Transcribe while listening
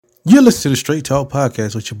You're listening to the Straight Talk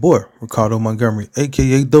Podcast with your boy, Ricardo Montgomery,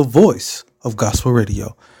 aka the voice of gospel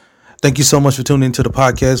radio. Thank you so much for tuning into the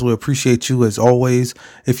podcast. We appreciate you as always.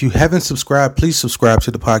 If you haven't subscribed, please subscribe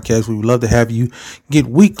to the podcast. We would love to have you get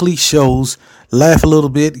weekly shows, laugh a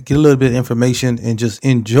little bit, get a little bit of information, and just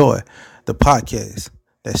enjoy the podcast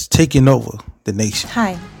that's taking over the nation.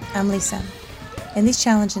 Hi, I'm Lisa. In these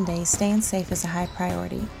challenging days, staying safe is a high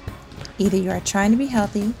priority. Either you are trying to be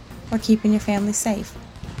healthy or keeping your family safe.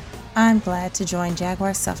 I'm glad to join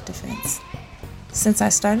Jaguar Self-Defense. Since I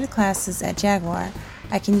started classes at Jaguar,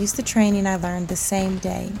 I can use the training I learned the same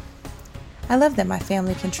day. I love that my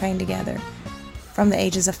family can train together, from the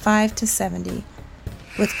ages of 5 to 70,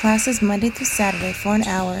 with classes Monday through Saturday for an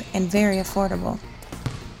hour and very affordable,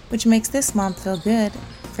 which makes this mom feel good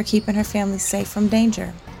for keeping her family safe from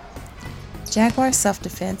danger. Jaguar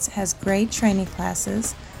Self-Defense has great training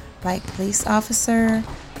classes like police officer,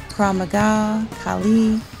 Krav Maga,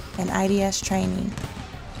 Kali, and IDS training.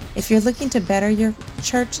 If you're looking to better your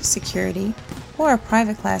church security or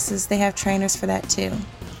private classes, they have trainers for that too.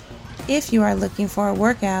 If you are looking for a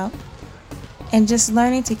workout and just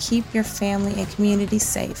learning to keep your family and community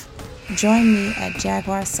safe, join me at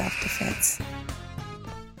Jaguar Self-Defense.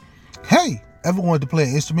 Hey, ever wanted to play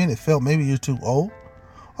an instrument and felt maybe you're too old?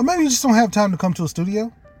 Or maybe you just don't have time to come to a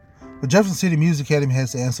studio? But Jefferson City Music Academy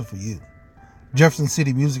has the answer for you. Jefferson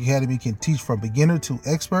City Music Academy can teach from beginner to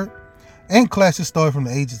expert, and classes start from the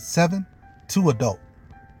ages 7 to adult.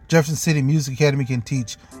 Jefferson City Music Academy can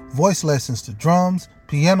teach voice lessons to drums,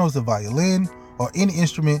 pianos, or violin, or any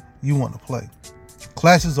instrument you want to play.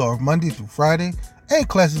 Classes are Monday through Friday, and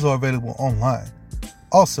classes are available online.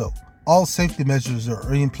 Also, all safety measures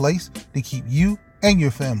are in place to keep you and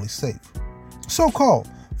your family safe. So call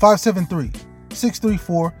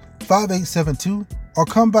 573-634-5872 or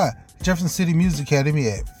come by Jefferson City Music Academy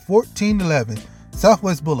at 1411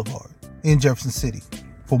 Southwest Boulevard in Jefferson City.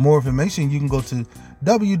 For more information, you can go to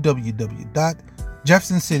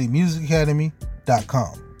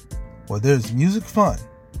www.jeffersoncitymusicacademy.com, where there's music fun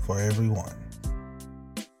for everyone.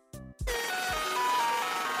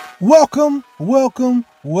 Welcome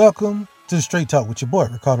to the Straight Talk with your boy,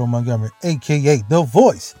 Ricardo Montgomery, aka the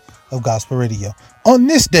voice of gospel radio. On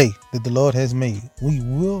this day that the Lord has made, we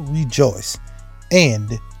will rejoice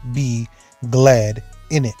and be glad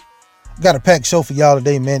in it. Got a packed show for y'all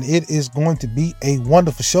today, man. It is going to be a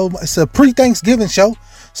wonderful show. It's a pre-Thanksgiving show,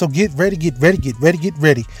 so get ready.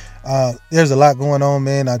 There's a lot going on,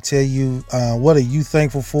 man. I tell you, what are you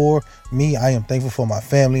thankful for? Me, I am thankful for my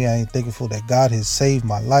family. I am thankful that God has saved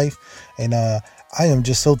my life, and I am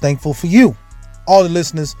just so thankful for you, all the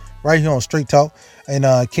listeners right here on Straight Talk and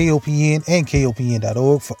KOPN and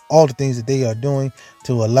KOPN.org for all the things that they are doing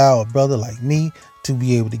to allow a brother like me to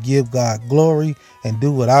be able to give God glory and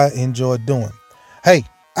do what I enjoy doing. Hey,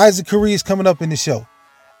 Isaac Curry is coming up in the show.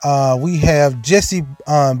 We have Jesse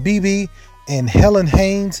BB and Helen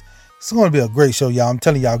Haynes. It's going to be a great show, y'all. I'm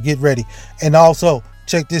telling y'all, get ready. And also,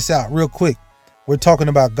 check this out real quick. We're talking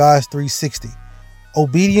about God's 360.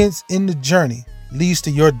 Obedience in the journey leads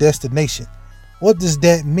to your destination. What does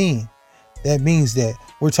that mean? That means that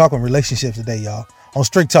we're talking relationships today, y'all. On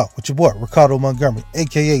Straight Talk with your boy, Ricardo Montgomery,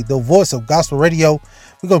 aka the voice of gospel radio.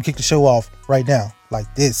 We're going to kick the show off right now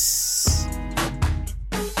like this.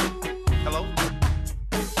 Hello?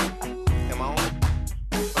 Am I on?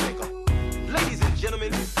 Okay, go. Ladies and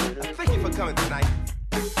gentlemen, thank you for coming tonight.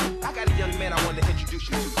 I got a young man I wanted to introduce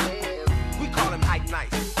you to. We call him Ike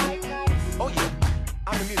Nice. Oh yeah,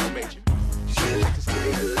 I'm a music major.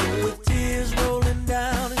 With tears rolling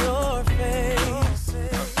down your face,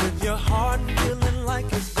 with your heart feeling like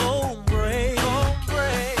it's gon' break,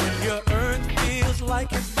 your earth feels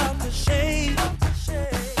like it's about to shake,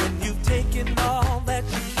 and you've taken all that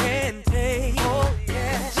you can take.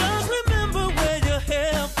 Just remember where your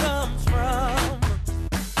help comes from.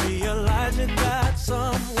 Realize you got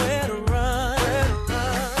somewhere to run.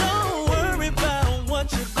 Don't worry about what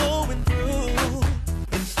you're going through.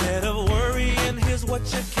 Instead of worrying, here's what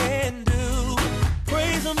you can do.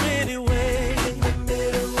 Praise him anyway.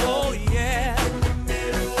 Oh yeah.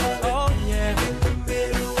 Oh yeah.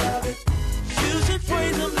 You should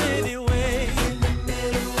praise him anyway.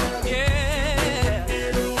 Yeah.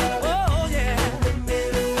 Oh yeah.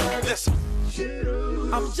 Listen.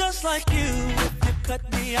 I'm just like you. If you cut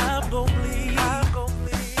me, I'm gon' bleed.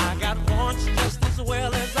 I got wants just as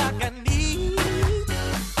well as I got needs.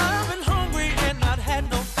 I've been hungry and not had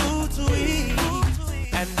no food to eat,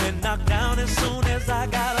 and been knocked down as soon as I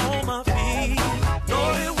got on my feet.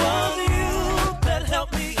 Lord, it was you that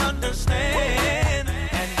helped me understand,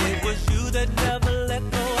 and it was you that never let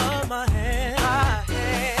go of my hand. I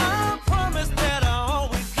promise that I'll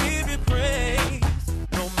always give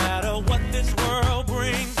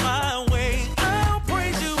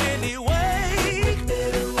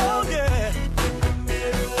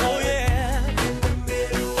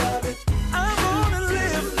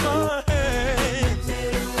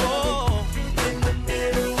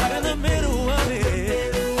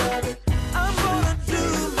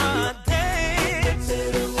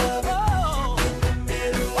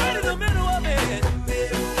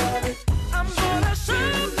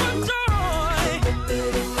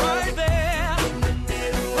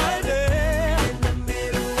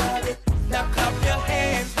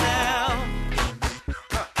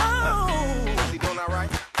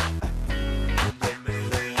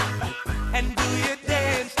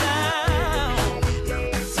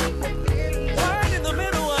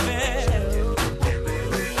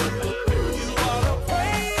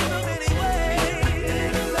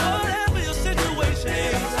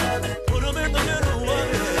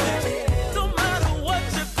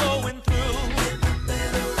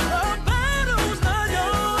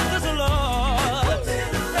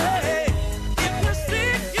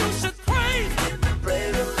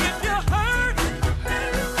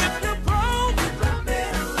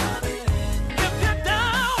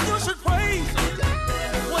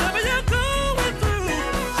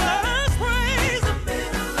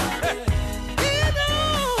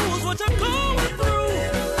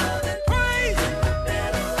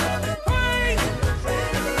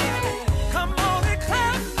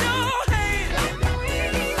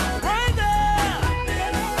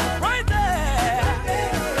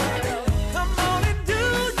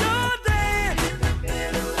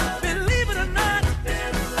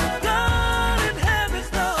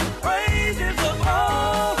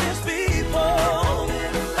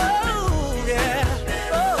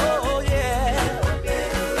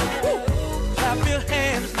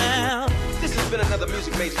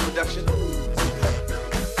production.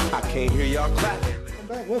 I can't hear y'all clapping.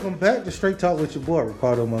 Welcome back to Straight Talk with your boy,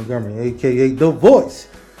 Ricardo Montgomery, a.k.a. the voice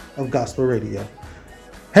of gospel radio.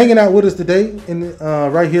 Hanging out with us today,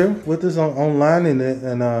 right here with us online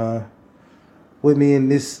and with me in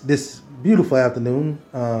this beautiful afternoon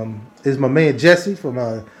is my man Jesse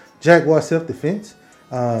from Jaguar Self-Defense.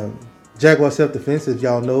 Jaguar Self-Defense, as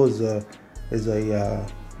y'all know, is a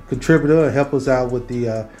contributor and help us out with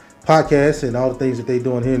the podcast and all the things that they're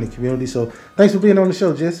doing here in the community. So thanks for being on the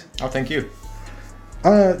show, Jesse. Oh, thank you.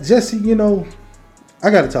 Jesse, I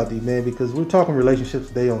got to talk to you, man, because we're talking relationships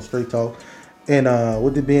today on Straight Talk. And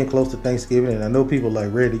with it being close to Thanksgiving, and I know people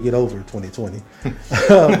like ready to get over 2020.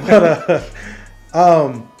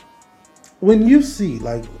 When you see,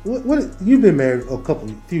 like, what you've been married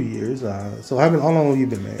few years. So how long have you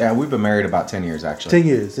been married? Yeah, we've been married about 10 years, actually. 10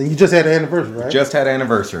 years. And you just had an anniversary, right? Just had an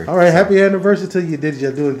anniversary. All right, so. Happy anniversary to you. Did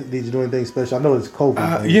you do anything special? I know it's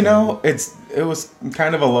COVID. It was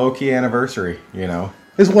kind of a low-key anniversary,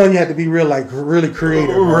 It's one you had to be really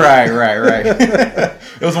creative. Right.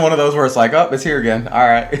 It was one of those where it's like, oh, it's here again. All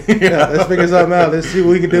right. Yeah, let's figure something out. Let's see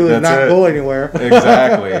what we can do and not go anywhere.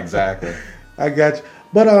 Exactly. I got you.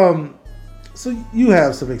 But so you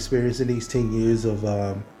have some experience in these 10 years of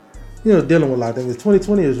dealing with a lot of things.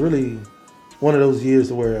 2020 is really one of those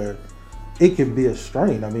years where it can be a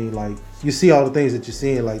strain. I mean, like, you see all the things that you're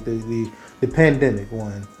seeing, like the pandemic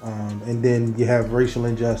one, and then you have racial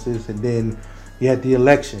injustice, and then you had the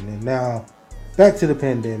election, and now back to the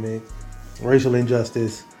pandemic, racial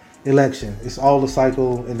injustice, election. It's all the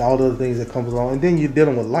cycle and all the other things that comes along, and then you're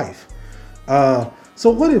dealing with life. So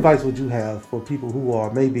what advice would you have for people who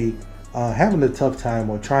are maybe having a tough time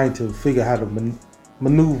or trying to figure out how to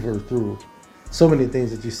maneuver through so many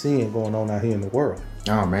things that you're seeing going on out here in the world?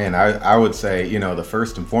 Oh, man, I would say, the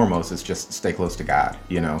first and foremost is just stay close to God,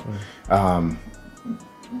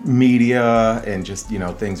 media and just,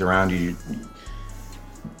 things around you.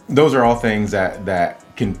 Those are all things that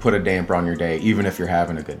can put a damper on your day, even if you're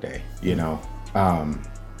having a good day,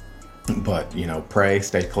 But, pray,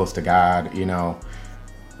 stay close to God,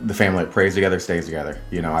 The family that prays together stays together.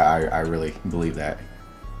 I really believe that.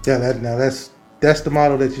 Yeah, that's the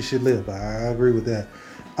model that you should live by. I agree with that.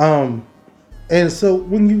 And so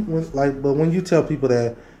when you tell people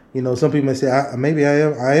that, some people may say, maybe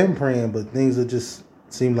I am praying, but things are just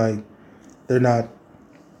seem like they're not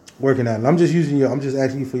working out. And I'm just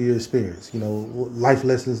asking you for your experience, life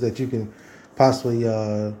lessons that you can possibly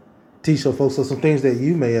teach your folks. So some things that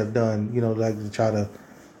you may have done, like to try to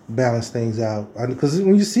balance things out. Because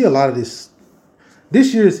when you see a lot of this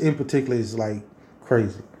year's in particular is like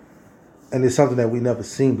crazy. And it's something that we never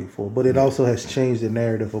seen before. But it also has changed the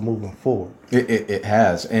narrative of moving forward. It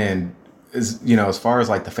has. And, as far as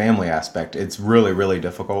like the family aspect, it's really, really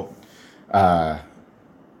difficult.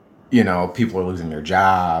 People are losing their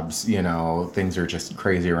jobs, things are just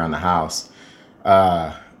crazy around the house.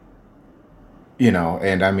 And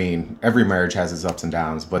I mean, every marriage has its ups and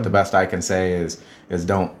downs, but the best I can say is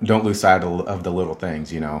don't lose sight of the little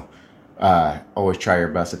things, always try your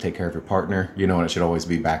best to take care of your partner, and it should always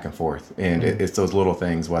be back and forth. And it's those little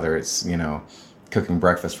things, whether it's, cooking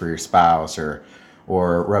breakfast for your spouse or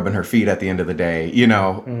rubbing her feet at the end of the day,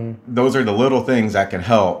 those are the little things that can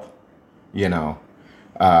help,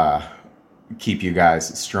 keep you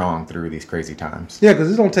guys strong through these crazy times. Yeah,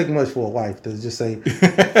 because it don't take much for a wife to just say,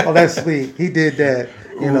 "Oh, that's sweet. He did that."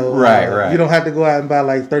 Right. You don't have to go out and buy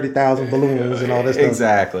like 30,000 balloons and all that stuff.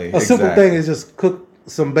 Exactly. A simple thing is just cook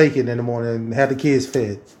some bacon in the morning and have the kids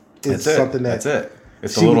fed. It's something that's it.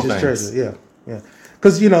 It's the the little things. Treasure. Yeah.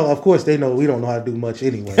 Because of course they know we don't know how to do much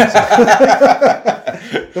anyway. So.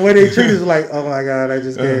 The way they treat us is like, oh my God, I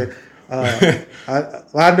just can't.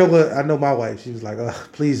 I know my wife. She was like,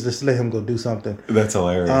 please just let him go do something. That's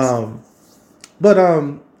hilarious. But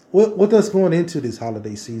with us going into this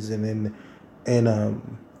holiday season and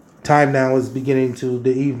time now is beginning to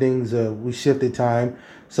the evenings. We shifted time,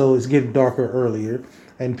 so it's getting darker earlier,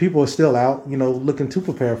 and people are still out, looking to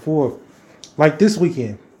prepare for, like this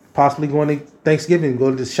weekend, possibly going to Thanksgiving,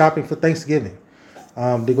 going to shopping for Thanksgiving.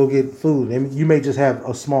 To go get food, and you may just have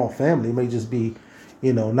a small family. It may just be,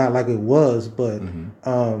 not like it was, but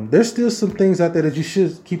there's still some things out there that you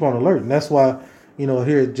should keep on alert. And that's why,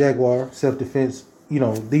 here at Jaguar Self-Defense,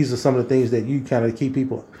 these are some of the things that you kind of keep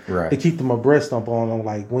people, to keep them abreast on,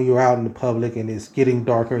 like when you're out in the public and it's getting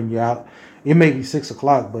darker and you're out, it may be 6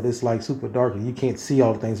 o'clock, but it's like super dark and you can't see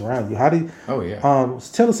all the things around you. How do you,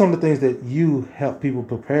 tell us some of the things that you help people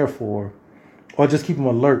prepare for, or just keep them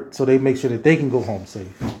alert so they make sure that they can go home safe.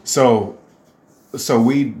 So So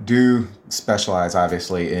we do specialize,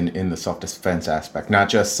 obviously, in the self-defense aspect, not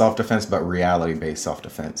just self-defense, but reality-based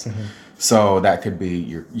self-defense. So that could be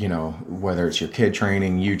your, whether it's your kid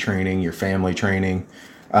training, you training, your family training.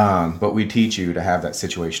 But we teach you to have that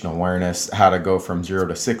situational awareness, how to go from 0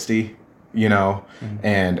 to 60,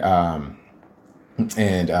 and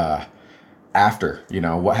after,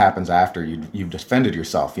 what happens after you've defended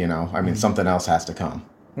yourself, I mean, something else has to come,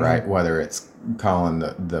 right? Whether it's calling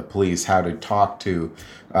the police, how to talk to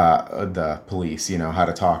the police, how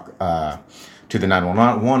to talk to the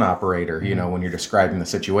 911 operator, when you're describing the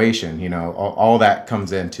situation, all that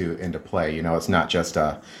comes into play. It's not just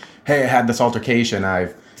hey, I had this altercation,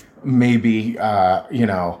 I've maybe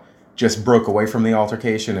just broke away from the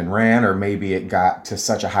altercation and ran, or maybe it got to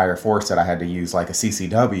such a higher force that I had to use like a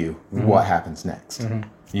CCW. What happens next? And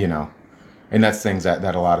that's things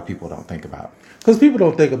that a lot of people don't think about. Because people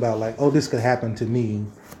don't think about like, oh, this could happen to me.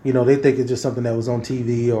 They think it's just something that was on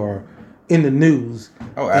TV or in the news.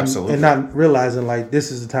 Oh, absolutely. And not realizing like this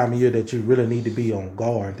is the time of year that you really need to be on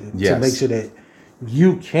guard to make sure that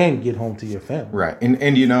you can get home to your family. Right. And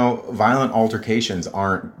violent altercations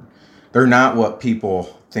they're not what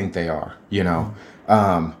people think they are,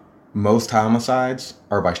 Most homicides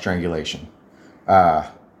are by strangulation.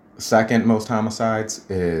 Second most homicides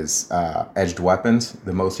is edged weapons.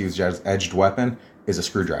 The most used edged weapon is a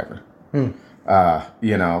screwdriver. And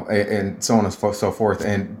so on and so forth.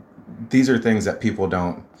 And these are things that people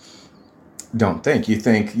don't think.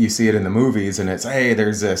 You see it in the movies and it's, hey,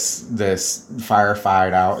 there's this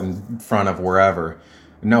firefight out in front of wherever.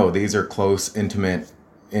 No, these are close, intimate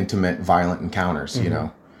violent encounters,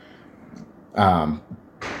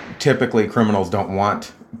 Typically criminals don't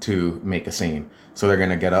want to make a scene. So they're going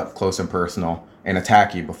to get up close and personal and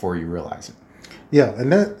attack you before you realize it. Yeah,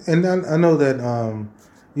 and I know that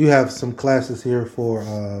you have some classes here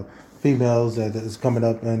for females that is coming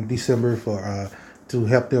up in December for to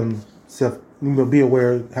help them be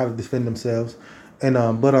aware how to defend themselves, and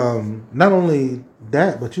but not only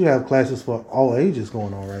that, but you have classes for all ages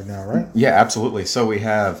going on right now, right? Yeah, absolutely. So we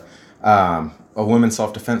have a women's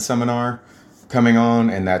self-defense seminar coming on,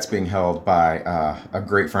 and that's being held by a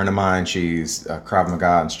great friend of mine. She's a Krav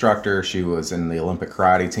Maga instructor. She was in the Olympic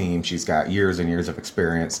karate team. She's got years and years of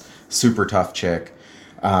experience. Super tough chick.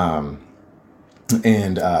 And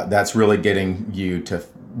that's really getting you to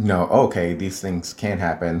know, okay, these things can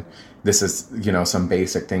happen. This is, some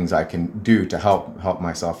basic things I can do to help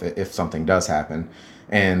myself if something does happen.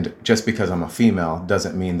 And just because I'm a female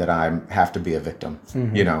doesn't mean that I have to be a victim,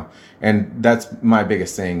 And that's my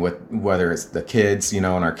biggest thing with whether it's the kids, and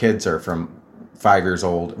our kids are from 5 years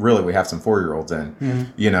old. Really, we have some 4-year-olds in,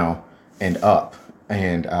 and up.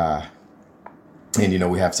 And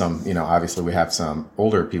we have some, obviously we have some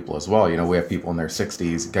older people as well. We have people in their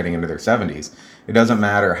 60s getting into their 70s. It doesn't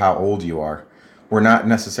matter how old you are. We're not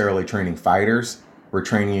necessarily training fighters. We're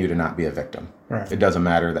training you to not be a victim. Right. It doesn't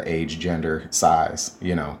matter the age, gender, size,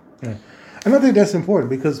 Yeah. And I think that's important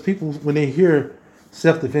because people, when they hear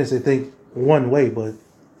self-defense, they think one way. But,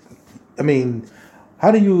 I mean,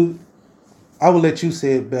 I will let you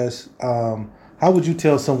say it best. How would you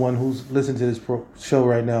tell someone who's listening to this show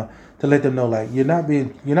right now to let them know, like, you're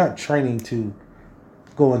not training to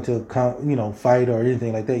go into, fight or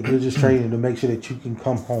anything like that. You're just training to make sure that you can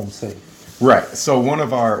come home safe. Right. So one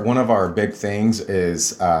of our big things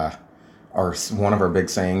is, one of our big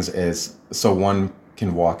sayings is, so one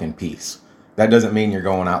can walk in peace. That doesn't mean you're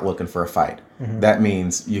going out looking for a fight. Mm-hmm. That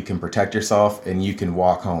means you can protect yourself and you can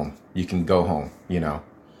walk home. You can go home,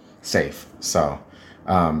 safe. So,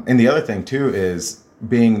 and the other thing too is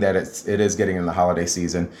being that it is getting in the holiday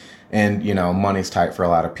season, and money's tight for a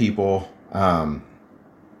lot of people. So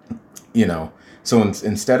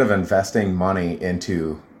instead of investing money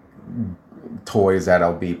into toys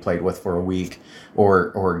that'll be played with for a week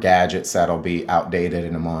or gadgets that'll be outdated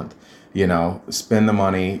in a month, spend the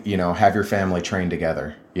money, have your family train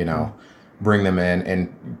together, bring them in,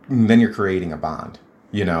 and then you're creating a bond.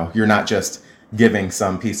 You're not just giving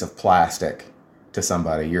some piece of plastic to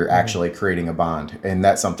somebody, you're actually creating a bond. And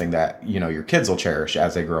that's something that, your kids will cherish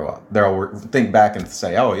as they grow up. They'll think back and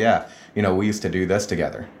say, oh yeah, we used to do this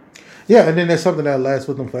together. Yeah, and then there's something that lasts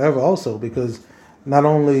with them forever also, because not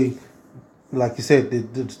only, like you said,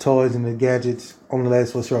 the toys and the gadgets only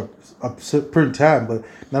last for a certain time, but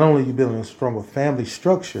not only you building a stronger family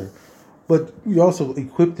structure, but you're also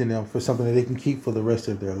equipping them for something that they can keep for the rest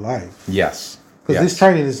of their life. Yes. Because this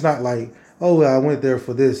training is not like, oh, well, I went there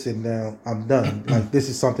for this and now I'm done. Like, this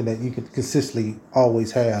is something that you can consistently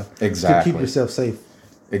always have to keep yourself safe.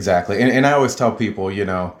 Exactly. And I always tell people,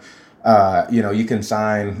 You can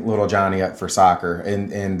sign little Johnny up for soccer,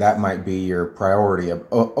 and that might be your priority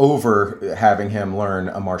over having him learn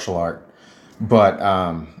a martial art. But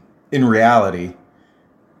in reality,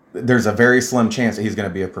 there's a very slim chance that he's going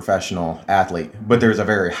to be a professional athlete, but there's a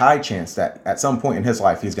very high chance that at some point in his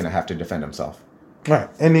life, he's going to have to defend himself. Right.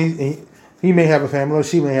 And he may have a family, or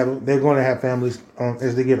she may have, they're going to have families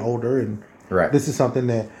as they get older. And Right. this is something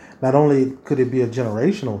that not only could it be a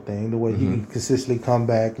generational thing, the way he can consistently come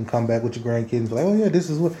back with your grandkids and be like, oh yeah, this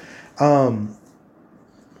is what,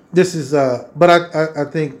 but I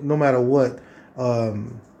think no matter what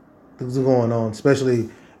is going on, especially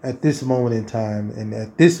at this moment in time and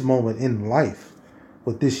at this moment in life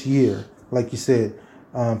with this year, like you said,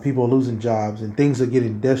 people are losing jobs and things are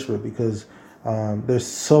getting desperate because there's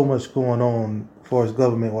so much going on as far as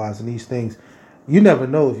government-wise and these things. You never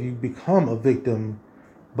know if you become a victim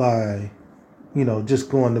by, just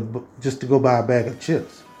to go buy a bag of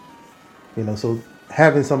chips. So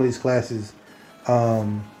having some of these classes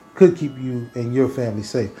could keep you and your family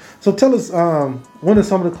safe. So tell us, when are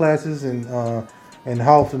some of the classes and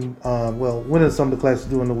how often? When are some of the classes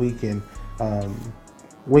during the week, and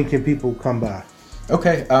when can people come by?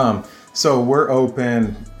 Okay. So we're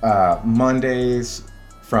open Mondays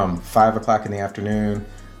from 5 o'clock in the afternoon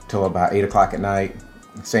till about 8 o'clock at night.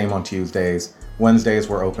 Same on Tuesdays. Wednesdays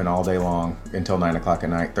we're open all day long until 9 o'clock at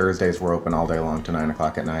night. Thursdays we're open all day long to 9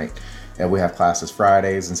 o'clock at night. And we have classes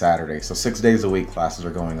Fridays and Saturdays. So 6 days a week classes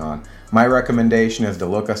are going on. My recommendation is to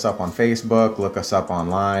look us up on Facebook, look us up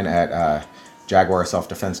online at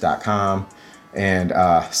jaguarselfdefense.com, and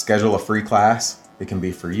schedule a free class. It can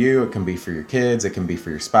be for you, it can be for your kids, it can be for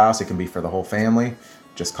your spouse, it can be for the whole family.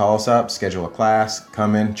 Just call us up, schedule a class,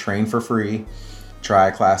 come in, train for free, try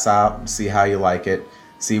a class out, see how you like it,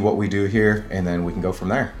 see what we do here, and then we can go from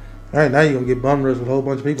there. All right, now you're going to get bum rushed with a whole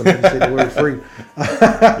bunch of people. Now you say the word free.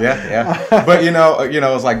 Yeah. But,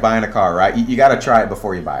 it's like buying a car, right? You got to try it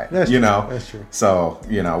before you buy it. That's true. That's true. So,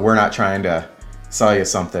 we're not trying to sell you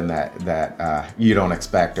something that you don't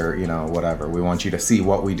expect or, whatever. We want you to see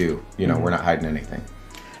what we do. We're not hiding anything.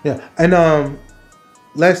 Yeah. And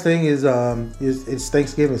last thing is it's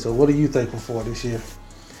Thanksgiving. So what are you thankful for this year?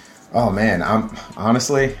 Oh, man. I'm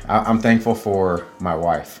thankful for my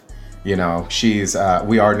wife. We are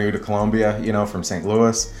new to Columbia, from St.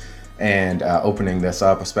 Louis, and opening this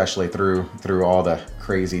up, especially through all the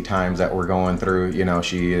crazy times that we're going through,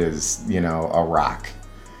 she is, a rock,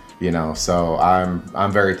 so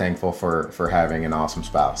I'm very thankful for having an awesome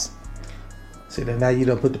spouse. See, now you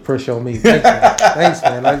done put the pressure on me. Thanks, man. Thanks,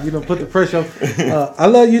 man. You done put the pressure on. I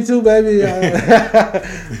love you too, baby.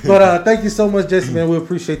 But thank you so much, Jesse, man. We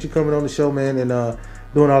appreciate you coming on the show, man, and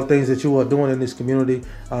doing all the things that you are doing in this community.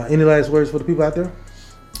 Any last words for the people out there?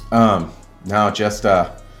 No, just,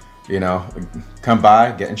 come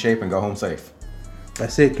by, get in shape, and go home safe.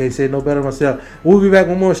 That's it. Can't say it no better myself. We'll be back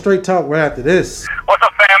with more Straight Talk right after this. What's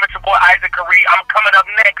up, fam? It's your boy Isaac Curry. I'm coming up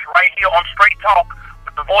next right here on Straight Talk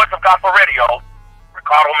with the voice of Gospel Radio,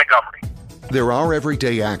 Ricardo Montgomery. There are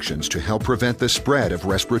everyday actions to help prevent the spread of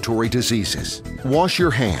respiratory diseases. Wash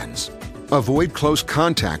your hands. Avoid close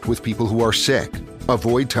contact with people who are sick.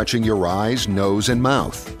 Avoid touching your eyes, nose, and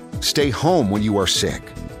mouth. Stay home when you are sick.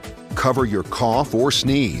 Cover your cough or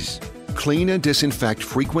sneeze. Clean and disinfect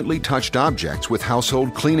frequently touched objects with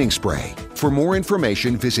household cleaning spray. For more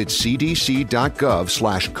information, visit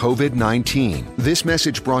cdc.gov/COVID-19. This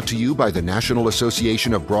message brought to you by the National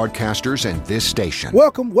Association of Broadcasters and this station.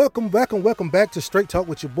 Welcome back to Straight Talk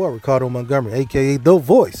with your boy, Ricardo Montgomery, a.k.a. the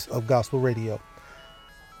voice of Gospel Radio.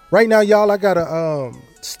 Right now, y'all, I got a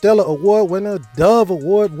Stellar Award winner, Dove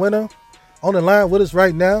Award winner on the line with us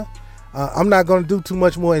right now. I'm not going to do too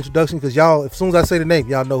much more introduction because y'all, as soon as I say the name,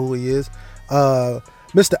 y'all know who he is.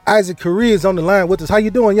 Mr. Isaac Curry is on the line with us. How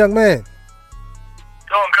you doing, young man?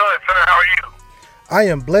 Doing good, sir. How are you? I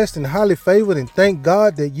am blessed and highly favored, and thank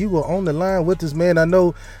God that you were on the line with us, man. I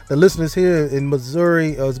know the listeners here in Missouri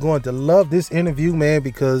is going to love this interview, man,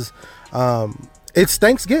 because it's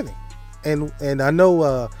Thanksgiving. And I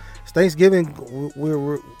know it's Thanksgiving.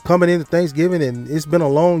 We're coming into Thanksgiving, and it's been a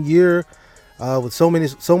long year with so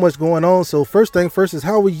much going on. So first thing first is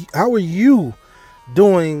how are you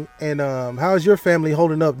doing, and how's your family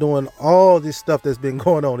holding up during all this stuff that's been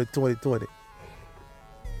going on in 2020?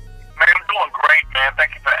 Man, I'm doing great, man.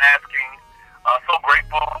 Thank you for asking. So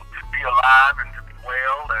grateful to be alive and to be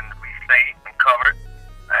well and to be safe and covered.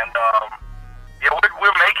 And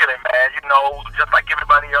we're making it, man. Just like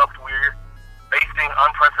everybody else, we're facing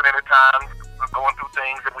unprecedented times. We're going through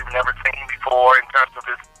things that we've never seen before in terms of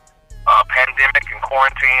this pandemic and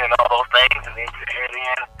quarantine and all those things, and then to add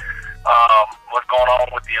in what's going on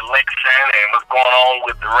with the election and what's going on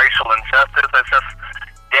with the racial injustice. It's just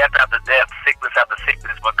death after death, sickness after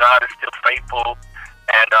sickness, but God is still faithful,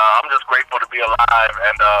 and I'm just grateful to be alive,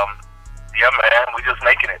 and yeah, man, we just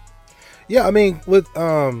making it. Yeah, I mean, with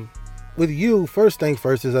you, first things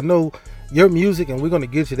first is I know your music, and we're going to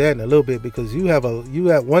get to that in a little bit, because you have a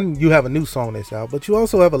new song that's out, but you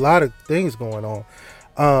also have a lot of things going on.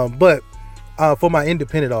 But for my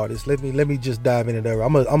independent artists, let me just dive into there.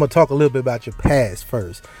 I'm gonna talk a little bit about your past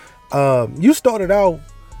first. You started out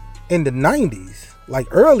in the 90s, like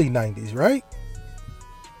early 90s, right?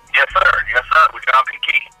 Yes, sir, with John P.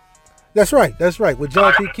 Key. That's right, with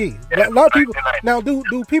John P. Key. Yeah, A lot of people now,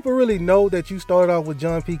 do people really know that you started off with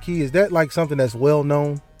John P. Key? Is that like something that's well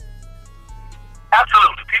known?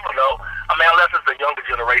 Absolutely, people know. I mean, unless it's the younger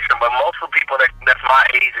generation, but most of the people that's my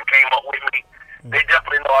age and came up with me, they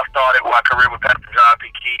definitely know I started my career with Pastor John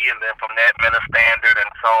P. Key, and then from that, Men of Standard,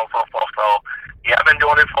 and so on and so forth. So, yeah, I've been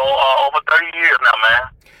doing it for over 30 years now,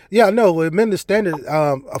 man. Yeah, no, with Men of Standard,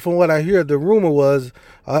 from what I hear, the rumor was,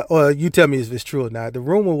 or you tell me if it's true or not, the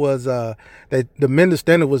rumor was that the Men of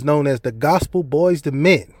Standard was known as the Gospel Boys to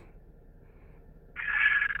Men.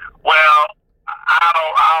 Well, I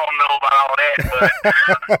don't know about all that, but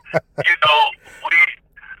you know,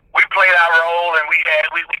 we played our role, and we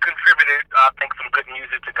contributed, I think, some good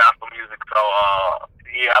music to gospel music. So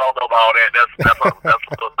yeah, I don't know about all that. That's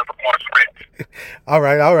a part script. All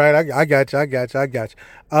right, I got you.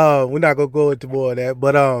 We're not gonna go into more of that,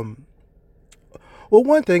 but well,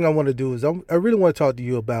 one thing I want to do is I really want to talk to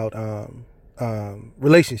you about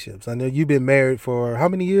relationships. I know you've been married for how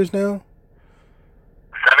many years now?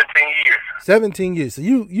 17 years. 17 years. So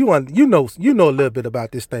you know a little bit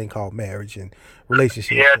about this thing called marriage and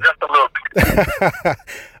relationships. Yeah, just a little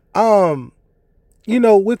bit. You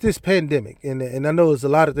know, with this pandemic, and I know there's a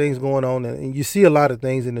lot of things going on, and you see a lot of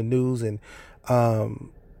things in the news, and I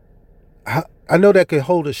know that can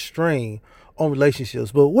hold a strain on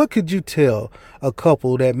relationships. But what could you tell a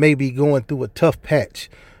couple that may be going through a tough patch,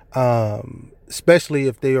 especially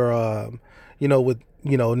if they are, with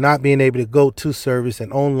not being able to go to service,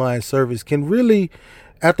 and online service can really,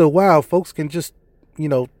 after a while, folks can just,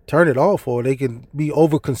 turn it off, or they can be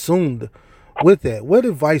overconsumed with that. What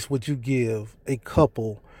advice would you give a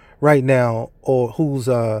couple right now, or who's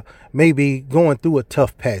maybe going through a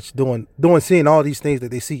tough patch, seeing all these things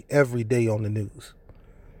that they see every day on the news?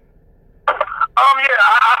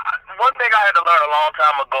 One thing I had to learn a long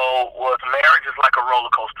time ago was marriage is like a roller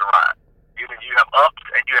coaster ride. You have ups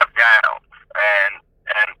and you have downs, and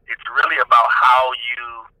it's really about how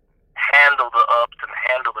you handle the ups and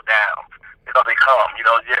handle the downs, because they come. You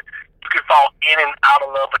can fall in and out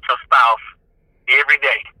of love with your spouse every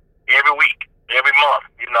day, every week, every month.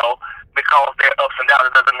 Because they're ups and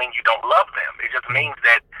downs. It doesn't mean you don't love them. It just means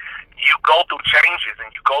that you go through changes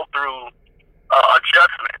and you go through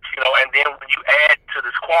adjustments. And then when you add to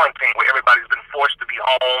this quarantine where everybody's been forced to be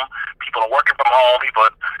home, people are working from home, people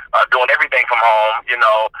are doing everything from home.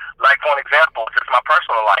 Like for an example, just my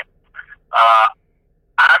personal life.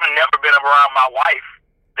 I've never been around my wife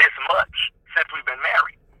this much since we've been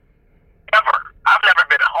married. Ever. I've never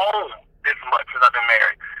been home this much since I've been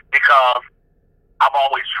married, because I've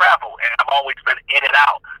always traveled and I've always been in and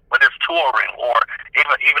out, whether it's touring or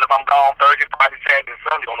even if I'm gone Thursday, Friday, Saturday, and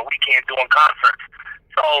Sunday on the weekend doing concerts.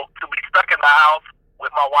 So to be stuck in the house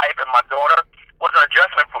with my wife and my daughter was an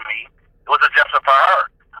adjustment for me. It was an adjustment for her.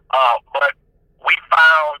 But we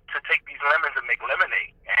found to take these lemons and make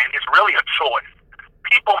lemonade, and it's really a choice.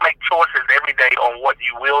 People make choices every day on what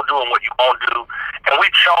you will do and what you won't do, and we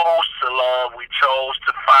chose to love. We chose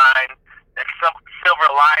to find that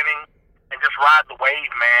silver lining and just ride the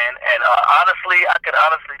wave, man. And honestly, I could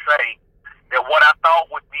honestly say that what I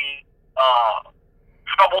thought would be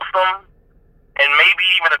troublesome and maybe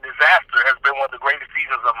even a disaster has been one of the greatest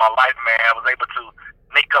seasons of my life, man. I was able to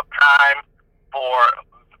make up time for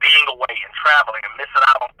being away and traveling and missing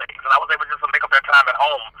out on things. And I was able just to make up that time at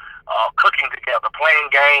home, cooking together, playing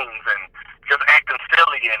games, and just acting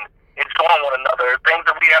silly and enjoying one another. Things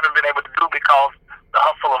that we haven't been able to do because the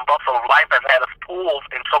hustle and bustle of life has had us pulled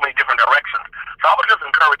in so many different directions. So I would just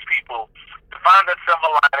encourage people to find that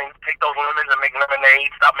silver lining, take those lemons and make lemonade,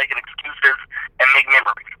 stop making excuses, and make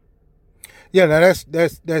memories. Yeah, now that's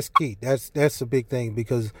key. That's a big thing,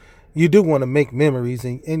 because you do want to make memories,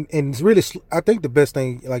 and it's really, I think the best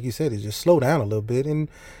thing, like you said, is just slow down a little bit and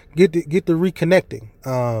get the reconnecting.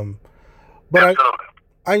 But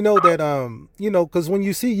I know that because when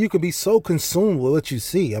you see, you can be so consumed with what you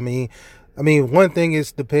see. I mean, one thing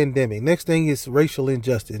is the pandemic. Next thing is racial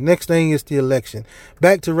injustice. Next thing is the election.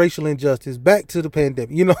 Back to racial injustice. Back to the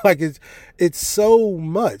pandemic. Like it's so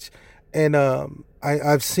much. And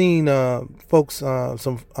I've seen folks,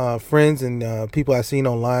 some friends and people I've seen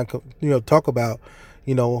online, talk about,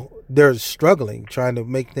 they're struggling trying to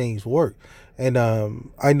make things work. And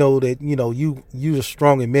I know that you're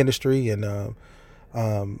strong in ministry, and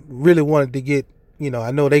really wanted to get,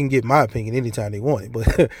 I know they can get my opinion anytime they want it,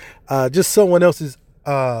 but just someone else's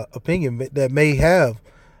opinion that may have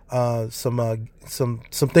some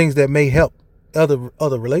things that may help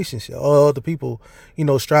other relationships or other people,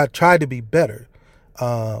 try to be better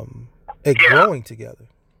at growing together.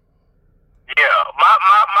 Yeah,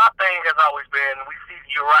 my thing has always been,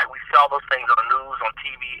 you're right, we see all those things on the news, on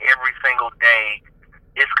TV every single day.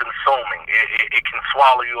 It's consuming. It can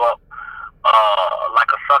swallow you up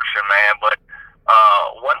like a suction, man. But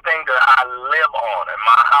one thing that I live on and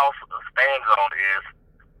my house stands on is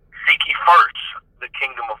seek ye first the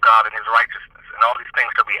kingdom of God and his righteousness, and all these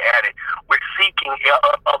things shall be added. We're seeking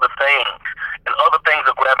other things, and other things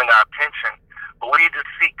are grabbing our attention. But we need to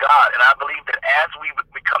seek God, and I believe that as we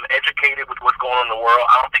become educated with what's going on in the world,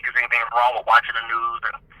 I don't think there's anything wrong with watching the news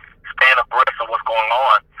and staying abreast of what's going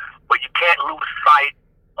on. But you can't lose sight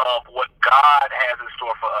of what God has in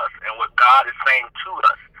store for us and what God is saying to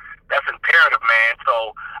us. That's imperative, man.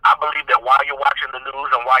 So I believe that while you're watching the news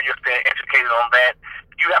and while you're staying educated on that,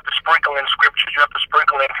 you have to sprinkle in scriptures. You have to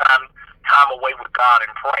sprinkle in time away with God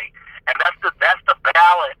and pray. And that's the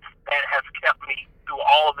balance that has kept me through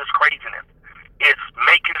all of this craziness. It's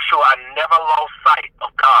making sure I never lost sight of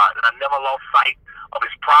God, and I never lost sight of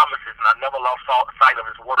his promises, and I never lost sight of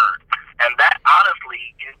his word. And that, honestly,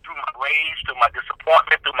 is through my rage, through my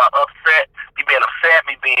disappointment, through my upset, me being upset,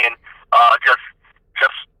 me being just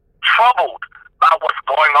troubled by what's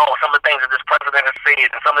going on, some of the things that this president has said,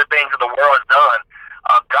 and some of the things that the world has done.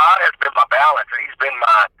 God has been my balance, and he's been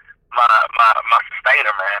my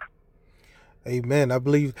sustainer, man. Amen. I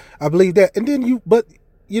believe that. And then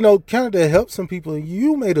kind of to help some people,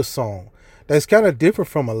 you made a song that's kind of different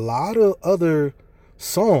from a lot of other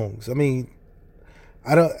songs. I mean,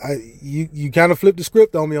 you kind of flipped the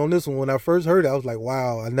script on me on this one. When I first heard it, I was like,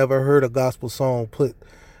 wow, I never heard a gospel song put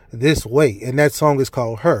this way. And that song is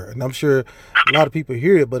called Her. And I'm sure a lot of people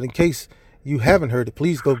hear it, but in case you haven't heard it,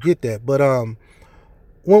 please go get that. But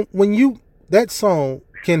when that song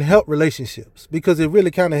can help relationships, because it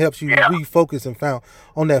really kind of helps you refocus and found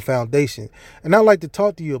on that foundation. And I'd like to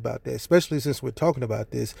talk to you about that, especially since we're talking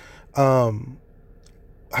about this. How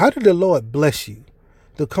did the Lord bless you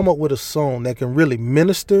to come up with a song that can really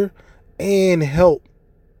minister and help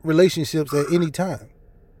relationships at any time?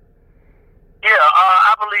 Yeah,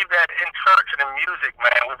 I believe that in church and in music,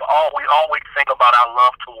 man, we always think about our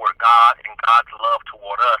love toward God and God's love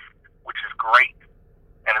toward us, which is great.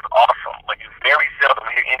 And it's awesome, but you very seldom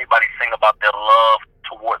hear anybody sing about their love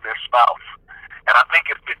toward their spouse. And I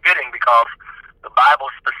think it's befitting because the Bible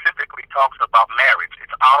specifically talks about marriage.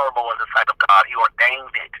 It's honorable in the sight of God. He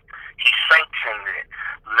ordained it. He sanctioned it.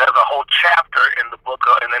 There's a whole chapter in the book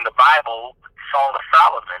and in the Bible, Song of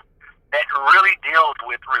Solomon, that really deals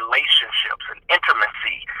with relationships and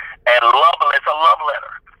intimacy and love. It's a love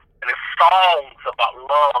letter. And it's songs about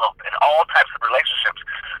love and all types of relationships.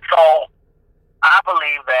 So I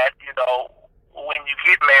believe that, when you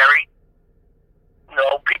get married,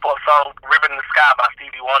 people have sung Ribbon in the Sky by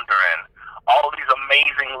Stevie Wonder and all of these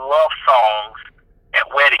amazing love songs at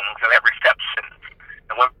weddings and at receptions.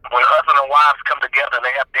 And when husband and wives come together and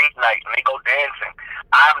they have date night and they go dancing,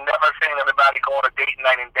 I've never seen everybody go on a date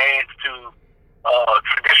night and dance to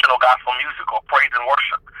traditional gospel music or praise and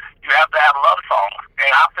worship. You have to have love songs. And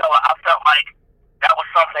I felt like that was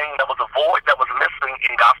something that was a void that was missing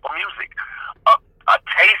in gospel music. A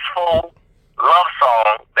tasteful love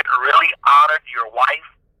song that really honored your wife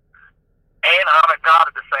and honored God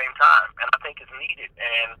at the same time. And I think it's needed.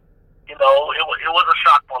 And, it was a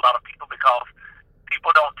shock for a lot of people because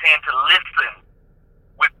people don't tend to listen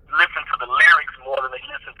to the lyrics more than they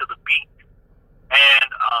listen to the beat. And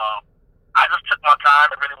I just took my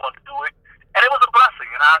time and really wanted to do it. And it was a blessing,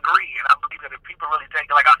 and I agree. And I believe that if people really take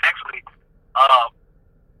it, like I'm singing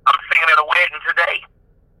at a wedding today.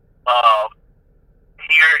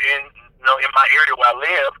 Here in my area where I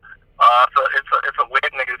live, so it's a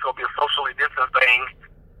wedding. It's gonna be a socially distanced thing,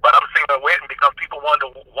 but I'm singing a wedding because people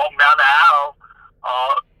wanted to walk down the aisle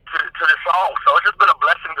to this song. So it's just been a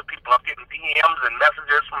blessing to people. I'm getting DMs and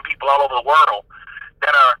messages from people all over the world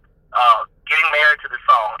that are getting married to this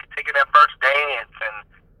song, taking their first dance, and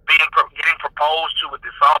getting proposed to with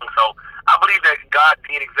this song. So I believe that God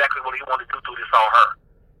did exactly what He wanted to do through this song, Her.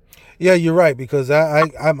 Yeah, you're right, because I'm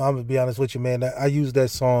gonna be honest with you, man. I used that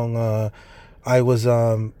song. I was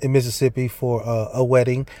in Mississippi for a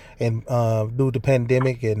wedding, and due to the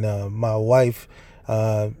pandemic, and my wife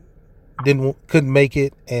couldn't make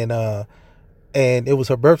it, and it was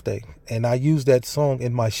her birthday, and I used that song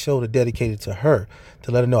in my show to dedicate it to her,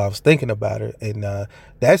 to let her know I was thinking about her, and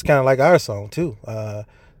that's kind of like our song too,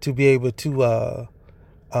 to be able to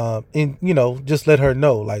just let her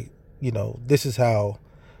know, like, this is how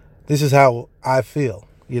I feel,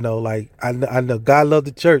 like I know God loved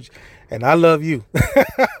the church, and I love you.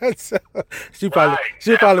 So she'll probably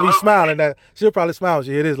be smiling. She'll probably smile when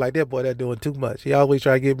she hear this, like, that boy, they're doing too much. He always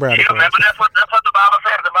try to get brown. Yeah, man, but that's what the Bible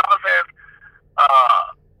says. The Bible says,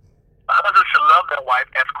 a husband should love their wife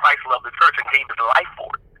as Christ loved the church and gave his life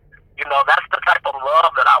for it. That's the type of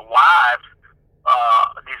love that our wives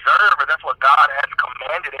deserve, and that's what God has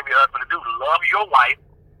commanded every husband to do. Love your wife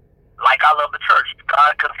like I love the church.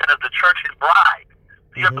 God considers the church his bride.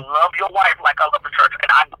 You have to love your wife like I love the church.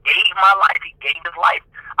 And I gave my life. He gave his life.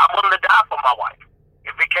 I'm willing to die for my wife.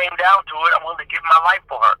 If it came down to it, I'm willing to give my life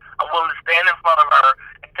for her. I'm willing to stand in front of her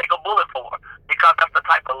and take a bullet for her, because that's the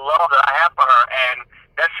type of love that I have for her. And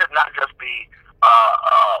that should not just be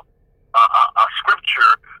a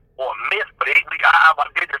scripture or a myth, but I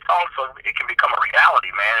did this song so it can become a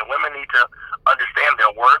reality, man. And women need to understand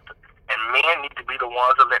their worth, and men need to be the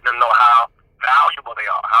ones that let them know how valuable they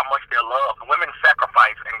are, how much they're loved. Women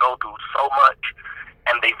sacrifice and go through so much,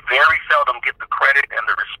 and they very seldom get the credit and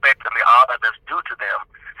the respect and the honor that's due to them.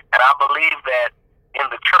 And I believe that in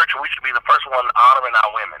the church, we should be the first one honoring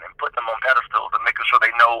our women and putting them on pedestals and making sure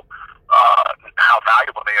they know how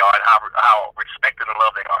valuable they are and how respected and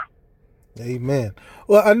loved they are. Amen.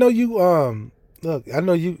 Well, I know you. Look, I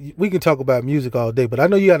know you. We can talk about music all day, but I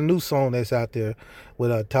know you got a new song that's out there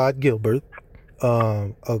with Todd Gilbert,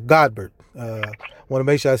 Godbert. Want to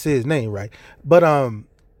make sure I say his name right. But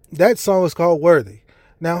that song is called Worthy.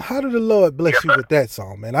 Now, how did the Lord bless you with that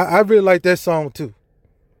song, man? I really like that song too.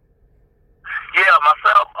 Yeah,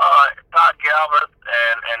 myself, Todd Gilbert,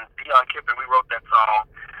 and Dion Kippen, we wrote that song,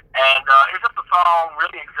 and it's just a song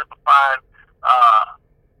really exemplifying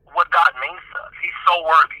what God means to us. He's so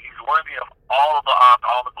worthy. He's worthy of all of the honor,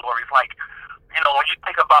 all the glory. It's like, when you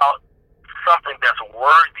think about something that's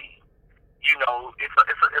worthy,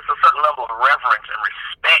 it's a certain level of reverence and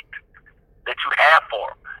respect that you have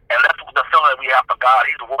for him. And that's the feeling that we have for God.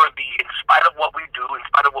 He's worthy in spite of what we do, in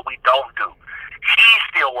spite of what we don't do. He's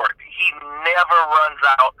still worthy. He never runs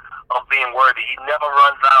out of being worthy. He never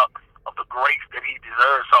runs out of the grace that he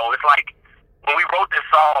deserves. So it's like, when we wrote this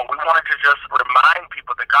song, we wanted to just remind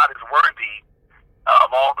people that God is worthy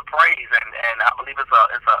of all the praise, and I believe it's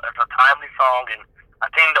a timely song. And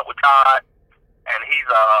I teamed up with Todd, and he's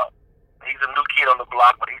a new kid on the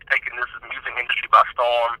block, but he's taking this music industry by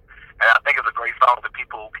storm, and I think it's a great song that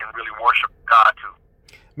people can really worship God to.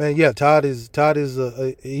 Man, yeah, Todd is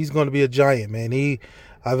he's going to be a giant, man.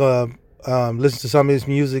 I've listened to some of his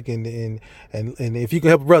music, and if you can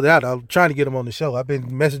help a brother out, I'm trying to get him on the show. I've been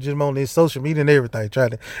messaging him on his social media and everything,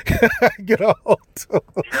 trying to get a hold of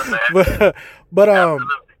him. But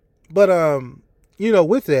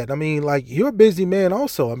with that, I mean, like, you're a busy man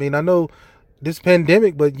also. I mean, I know this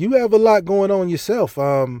pandemic, but you have a lot going on yourself.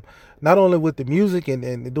 Not only with the music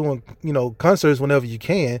and doing, concerts whenever you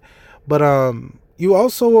can, but you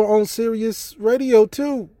also are on Sirius Radio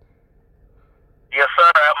too. Yes, sir.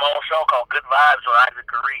 I have my own show called Good Vibes with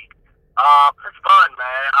Isaac Reed. It's fun,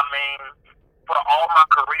 man. I mean, for all my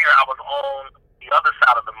career, I was on the other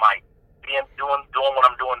side of the mic, doing what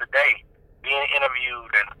I'm doing today, being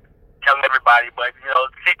interviewed and telling everybody. But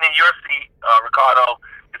sitting in your seat, Ricardo,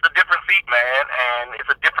 it's a different seat, man, and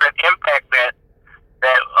it's a different impact that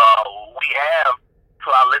we have to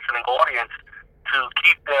our listening audience to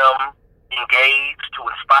keep them engaged, to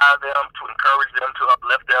inspire them, to encourage them, to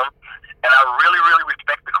uplift them. And I really, really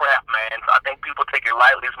respect the craft, man. So I think people take it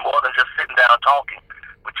lightly. It's more than just sitting down talking.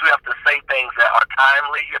 But you have to say things that are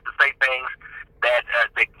timely. You have to say things that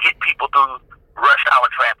get people through rush hour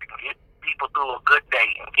traffic, and get people through a good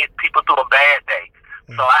day, and get people through a bad day.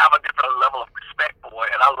 So I have a different level of respect for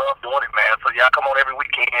it, and I love doing it, man. So y'all come on every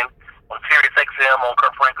weekend on Sirius XM on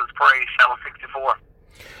Kurt Franklin's Praise, Channel 64.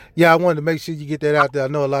 Yeah, I wanted to make sure you get that out there. I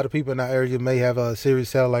know a lot of people in our area may have a Sirius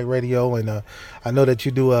satellite radio, and I know that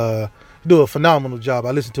you do a phenomenal job.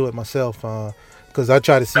 I listen to it myself because I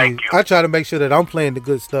try to make sure that I'm playing the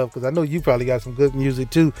good stuff, because I know you probably got some good music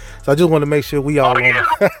too. So I just want to make sure we all want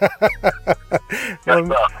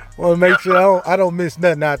to make sure I don't miss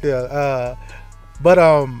nothing out there. But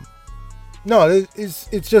no,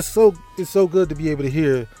 it's just so good to be able to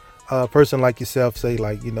hear a person like yourself say,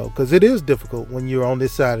 like, because it is difficult when you're on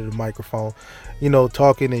this side of the microphone,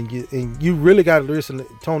 talking, and you really got to listen,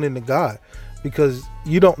 tone into God, because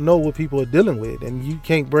you don't know what people are dealing with, and you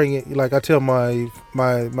can't bring it. Like I tell my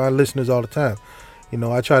listeners all the time, You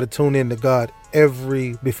know, I try to tune in to God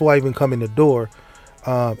before I even come in the door,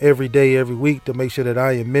 every day, every week, to make sure that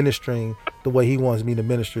I am ministering the way he wants me to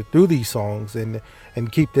minister through these songs and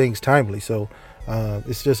keep things timely. So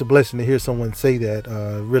it's just a blessing to hear someone say that.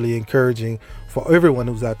 Really encouraging for everyone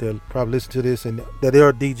who's out there probably listen to this, and that there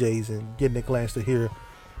are DJs and getting a chance to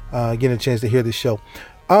hear this show.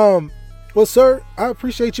 Well, sir, I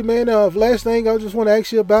appreciate you, man. Last thing I just want to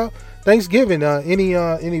ask you about Thanksgiving.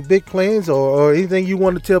 Any big plans or anything you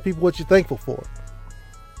want to tell people what you're thankful for?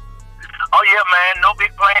 Oh yeah, man, no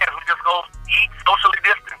big plans. We just go eat socially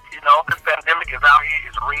distant. You know, this pandemic is out here,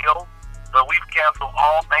 it's real. So we've canceled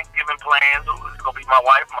all Thanksgiving plans. It's gonna be my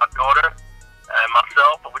wife, my daughter, and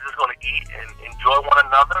myself. But we're just gonna eat and enjoy one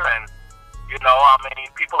another. And you know, I mean,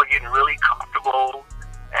 people are getting really comfortable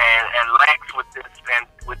and lax with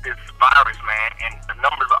this virus, man. And the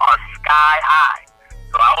numbers are sky high.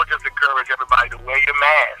 So I would just encourage everybody to wear your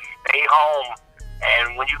mask, stay home.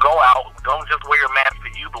 And when you go out, don't just wear your mask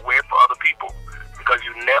for you, but wear it for other people, because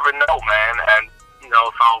you never know, man. And you know,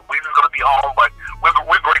 so we're just gonna be home, but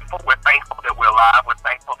we're grateful. We're thankful that we're alive. We're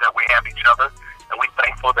thankful that we have each other, and we're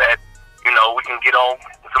thankful that we can get on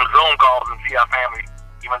some Zoom calls and see our family,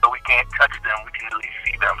 even though we can't touch them. We can at least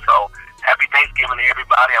see them. So happy Thanksgiving to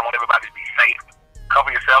everybody. I want everybody to be safe,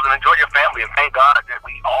 cover yourselves, and enjoy your family. And thank God that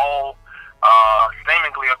we all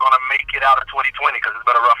seemingly are gonna make it out of 2020, because it's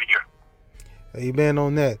been a rough year. Amen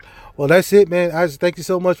on that. Well, that's it, man. I just thank you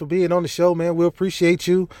so much for being on the show, man. We appreciate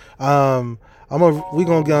you. We're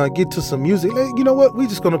gonna get to some music. You know what? We're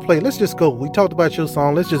just gonna play. Let's just go. We talked about your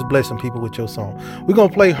song. Let's just bless some people with your song. We're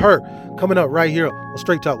gonna play Her coming up right here on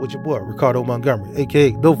Straight Talk with your boy Ricardo Montgomery,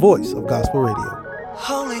 aka the voice of gospel radio.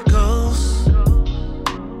 Holy Ghost,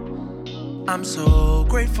 I'm so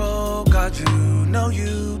grateful, God, you know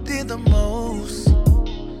you did the most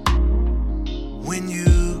when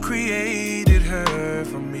you created her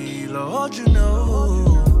for me, Lord. You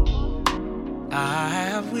know I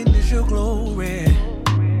have witnessed your glory,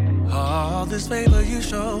 all this favor you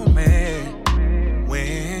showed me.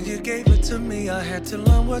 When you gave it to me, I had to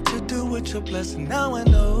learn what to do with your blessing. Now I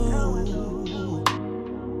know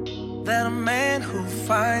that a man who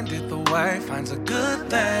findeth the wife finds a good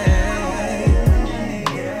thing.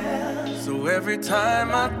 So every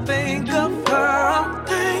time I think of her, I'm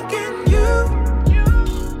thanking you.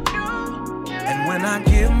 And when I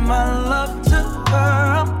give my love to her,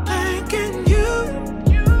 I'm thanking you.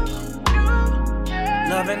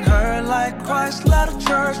 Loving her like Christ loved the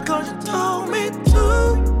church, 'cause you told me to.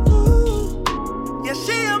 Yeah,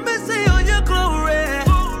 she a missy on your glory.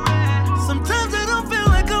 Sometimes I don't feel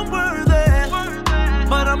like I'm worthy,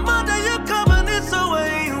 but I'm under your covenant, so I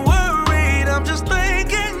ain't worried. I'm just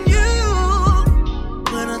thanking you.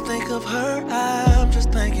 When I think of her, I'm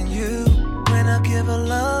just thanking you. When I give her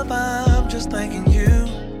love, I'm just thanking you.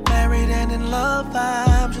 Married and in love,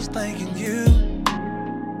 I'm just thanking you.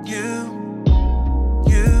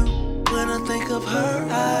 When I think of her,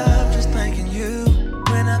 I'm just thanking you.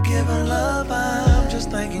 When I give her love, I'm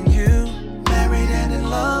just thanking you. Married and in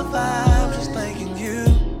love, I'm just thanking you.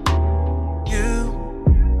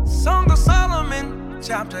 Song of Solomon,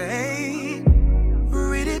 chapter 8.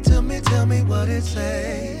 Read it to me, tell me what it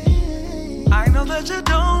says. I know that you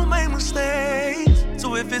don't make mistakes,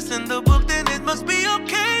 so if it's in the book, then it must be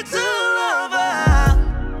okay to love her.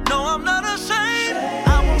 No, I'm not ashamed.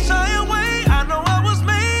 I won't shy away. I know I was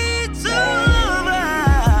made to love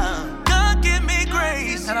her. God give me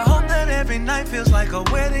grace, and I hope that every night feels like a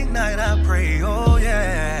wedding night. I pray, oh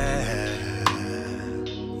yeah.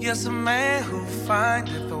 Yes, a man who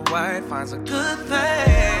findeth a wife finds a good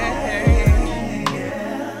thing.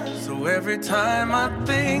 So every time I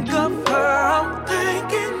think of her, I'm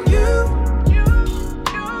thanking you.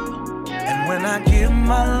 And when I give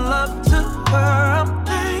my love to her, I'm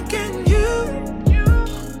thanking you.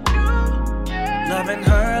 Loving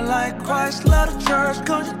her like Christ loved the church,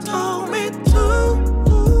 'cause you told me to.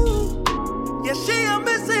 Yeah, she a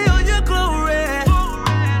missy on your glory.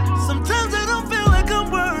 Sometimes I don't feel like I'm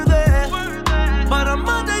worthy, but I'm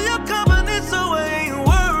under your covenant, so I ain't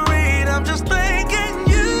worried. I'm just thanking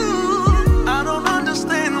you. I don't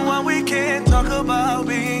understand why we can't talk about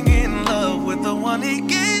being in love with the one he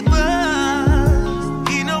gave us.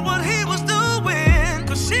 He know what he was doing,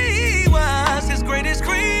 'cause she was his greatest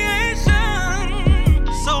creation.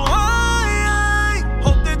 So I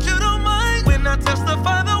hope that you don't mind when I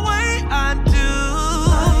testify the way I do.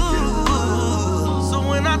 So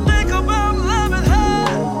when I think about loving her,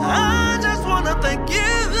 I just wanna thank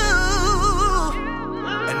you.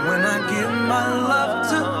 And when I give my love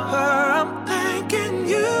to her, I'm thanking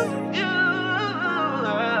you.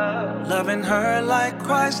 Loving her like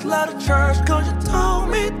Christ loved the church, 'cause you told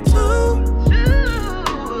me too.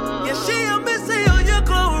 Yeah, she'll miss you on your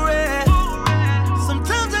glory.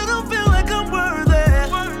 Sometimes I don't feel like I'm worthy,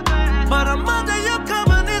 but I'm under your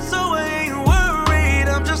covenant, so I ain't worried.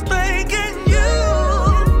 I'm just thanking you.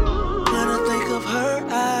 When I think of her,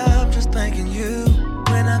 I'm just thanking you.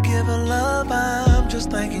 When I give her love, I'm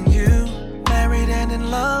just thanking you. Married and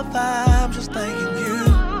in love, I'm just thanking you.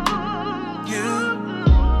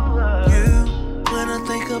 When I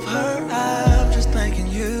think of her, I'm just thanking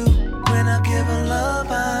you. When I give her love,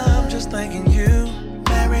 I'm just thanking you.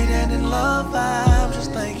 Married and in love, I'm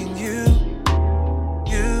just thanking you.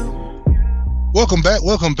 Welcome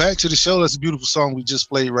back to the show. That's a beautiful song we just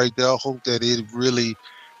played right there. I hope that it really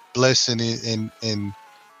bless and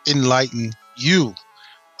enlighten you.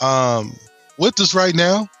 With us right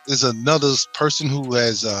now is another person who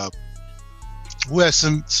has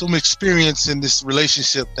some experience in this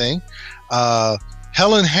relationship thing.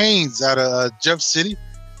 Helen Haynes out of Jefferson City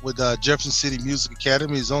with Jefferson City Music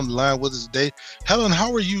Academy is on the line with us today. Helen,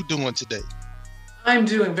 how are you doing today? I'm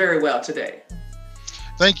doing very well today.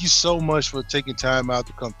 Thank you so much for taking time out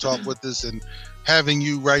to come talk with us and having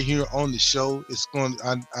you right here on the show.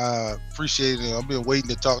 I appreciate it. I've been waiting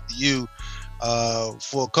to talk to you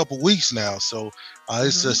for a couple weeks now, so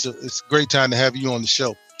it's a great time to have you on the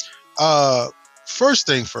show. First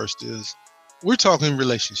thing first is we're talking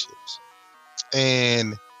relationships,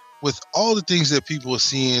 and with all the things that people are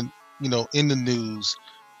seeing, in the news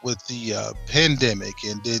with the pandemic,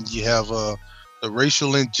 and then you have the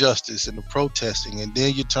racial injustice and the protesting, and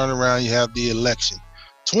then you turn around, you have the election.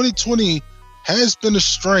 2020 has been a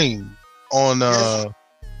strain on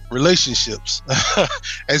relationships,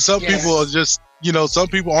 and some people are just, some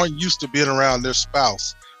people aren't used to being around their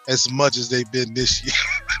spouse as much as they've been this year.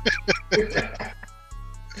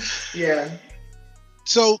 Yeah.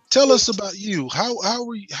 So tell us about you. How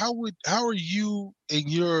are you and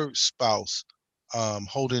your spouse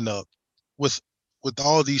holding up with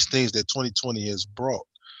all these things that 2020 has brought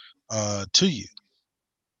to you?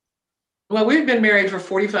 Well, we've been married for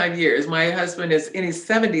 45 years. My husband is in his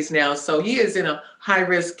 70s now, so he is in a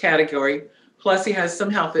high-risk category. Plus, he has some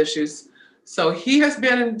health issues. So he has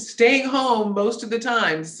been staying home most of the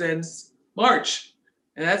time since March,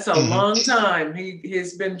 and that's a long time.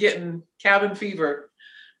 He's been getting cabin fever.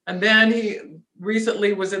 And then he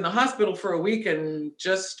recently was in the hospital for a week and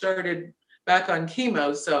just started back on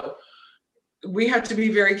chemo. So we have to be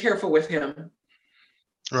very careful with him.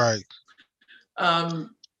 Right.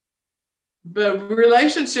 But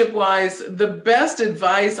relationship-wise, the best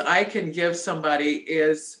advice I can give somebody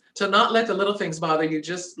is to not let the little things bother you.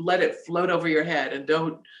 Just let it float over your head and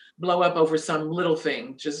don't blow up over some little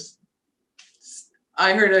thing.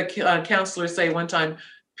 I heard a counselor say one time,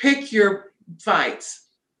 pick your fights,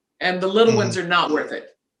 and the little ones are not worth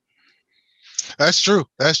it. That's true.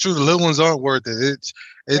 The little ones aren't worth it.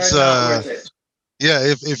 It's not worth it. Yeah,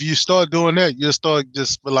 if you start doing that, you'll start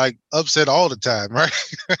just like upset all the time, right?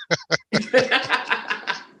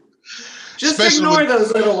 Just ignore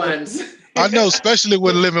those little ones. I know, especially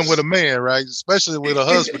when living with a man, right? Especially with a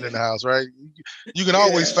husband in the house, right? You can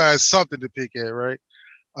always find something to pick at, right?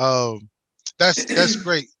 That's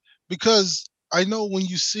great, because I know when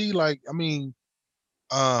you see,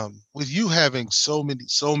 with you having so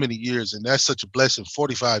many years, and that's such a blessing,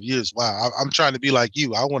 45 years. Wow. I'm trying to be like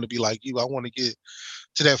you. I want to be like you. I want to get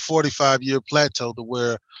to that 45-year plateau to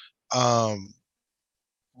where,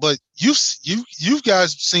 but you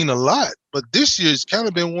guys have seen a lot, but this year's kind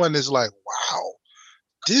of been one that's like, wow,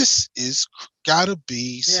 this is gotta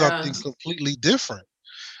be something completely different.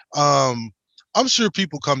 I'm sure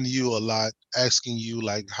people come to you a lot asking you,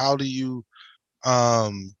 like, how do you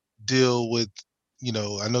deal with,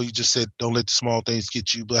 I know you just said don't let the small things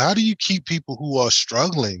get you, but how do you keep people who are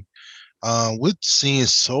struggling with seeing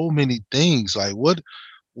so many things? Like, what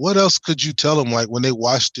else could you tell them, like, when they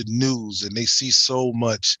watch the news and they see so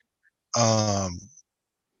much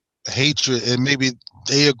hatred, and maybe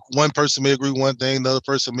one person may agree one thing, another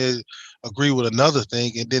person may agree with another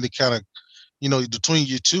thing, and then it kind of, between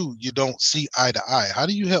you two, you don't see eye to eye. How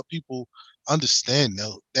do you help people understand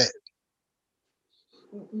that?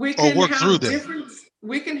 We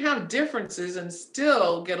can have differences and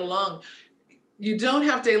still get along. You don't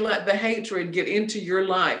have to let the hatred get into your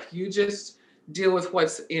life. You just deal with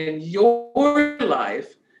what's in your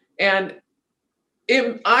life. And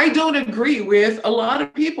I don't agree with a lot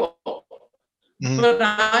of people, but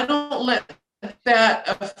I don't let that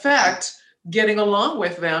affect getting along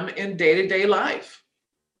with them in day-to-day life.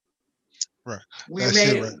 Right.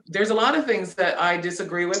 There's a lot of things that I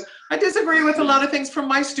disagree with. I disagree with a lot of things from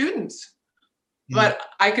my students, but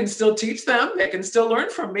I can still teach them. They can still learn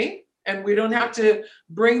from me. and we don't have to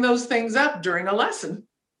bring those things up during a lesson.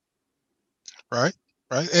 Right.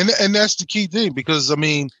 And that's the key thing, because I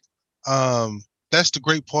mean, that's the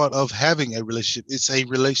great part of having a relationship. It's a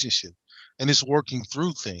relationship, and it's working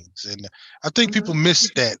through things. And I think people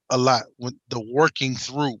miss that a lot, when the working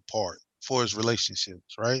through part for his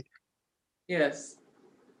relationships, right? Yes,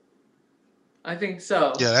 I think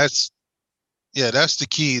so. Yeah, that's the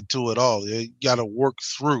key to it all. You got to work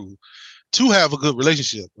through to have a good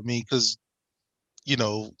relationship. I mean, because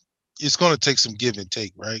it's going to take some give and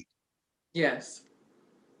take, right? Yes.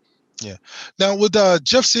 Yeah. Now with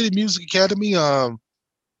Jeff City Music Academy, tell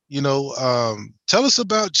us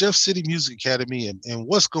about Jeff City Music Academy and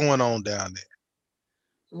what's going on down there.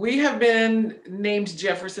 We have been named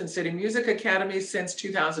Jefferson City Music Academy since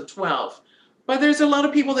 2012, but there's a lot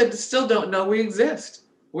of people that still don't know we exist.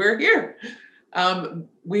 We're here.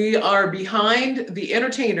 We are behind the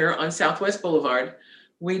Entertainer on Southwest Boulevard.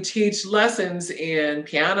 We teach lessons in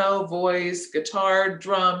piano, voice, guitar,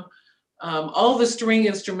 drum, all the string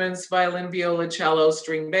instruments, violin, viola, cello,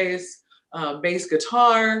 string bass, bass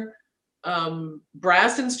guitar,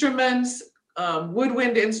 brass instruments,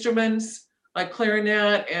 woodwind instruments like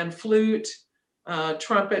clarinet and flute,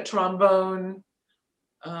 trumpet, trombone.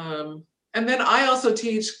 And then I also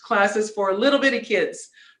teach classes for little bitty kids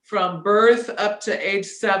from birth up to age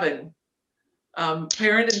 7.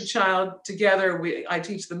 Parent and child together, I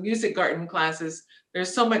teach the music garden classes. They're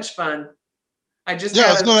so much fun. I just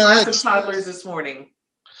had a class of toddlers this morning.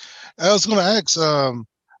 I was going to ask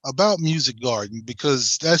about Music Garden,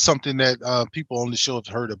 because that's something that people on the show have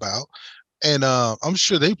heard about. And I'm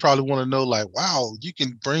sure they probably want to know, like, wow, you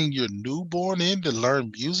can bring your newborn in to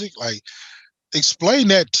learn music? Like, explain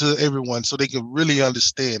that to everyone so they can really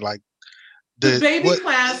understand, like, the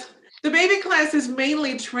baby class is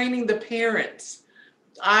mainly training the parents.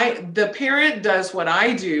 The parent does what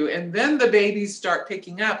I do, and then the babies start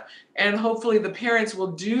picking up, and hopefully the parents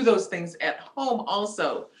will do those things at home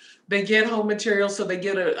also. They get home material, so they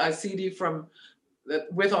get a CD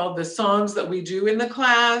with all the songs that we do in the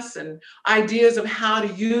class and ideas of how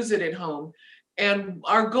to use it at home. And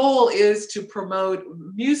our goal is to promote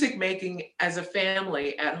music making as a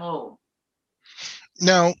family at home.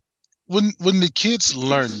 Now, when the kids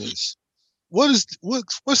learn this,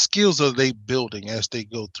 what skills are they building as they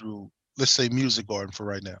go through, let's say, Music Garden for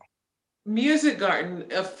right now? Music Garden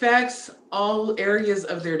affects all areas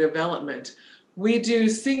of their development. We do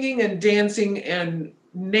singing and dancing and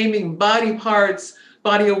naming body parts,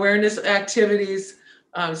 body awareness activities,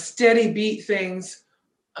 steady beat things,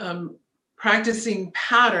 practicing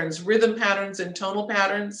patterns, rhythm patterns and tonal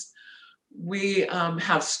patterns. We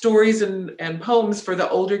have stories and poems for the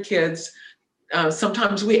older kids.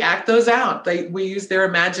 Sometimes we act those out. We use their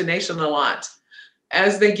imagination a lot.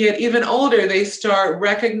 As they get even older, they start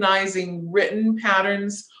recognizing written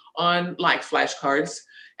patterns on like flashcards,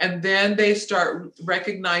 and then they start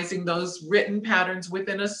recognizing those written patterns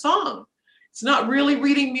within a song. It's not really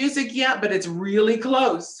reading music yet, but it's really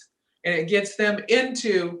close, and it gets them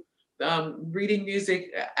into reading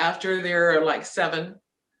music after they're like 7.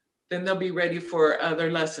 Then they'll be ready for other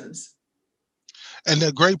lessons. And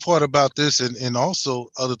the great part about this, and also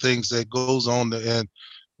other things that goes on and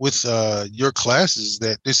with your classes,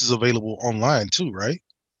 that this is available online too, right?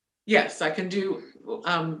 Yes, I can do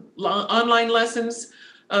online lessons.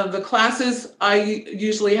 The classes, I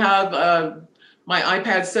usually have my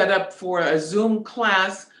iPad set up for a Zoom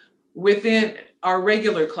class within our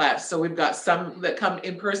regular class. So we've got some that come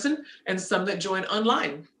in person and some that join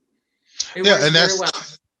online. It works very well.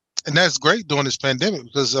 And that's great during this pandemic,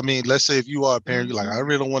 because I mean, let's say if you are a parent, you're like, I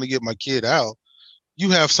really don't want to get my kid out.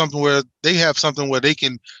 You have something where they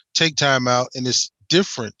can take time out, and it's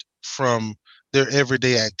different from their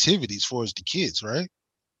everyday activities for the kids, right?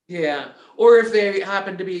 Yeah. Or if they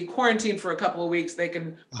happen to be quarantined for a couple of weeks, they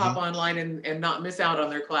can hop online and not miss out on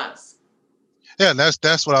their class. Yeah, and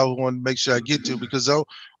that's what I want to make sure I get to, because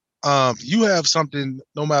you have something,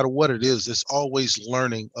 no matter what it is, there's always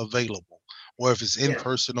learning available, or if it's in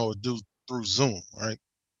person or through Zoom, right?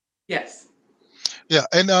 Yes. Yeah,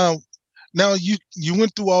 and now you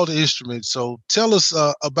went through all the instruments, so tell us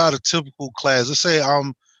about a typical class.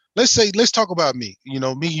 Let's talk about me.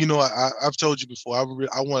 I've told you before, I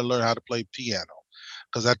want to learn how to play piano,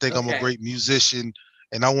 because I think I'm a great musician,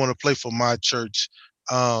 and I want to play for my church.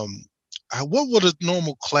 What would a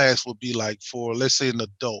normal class would be like for, let's say, an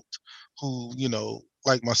adult who,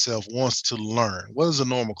 like myself, wants to learn? What is a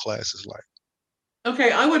normal classes like?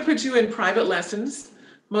 Okay, I would put you in private lessons.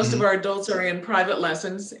 Most of our adults are in private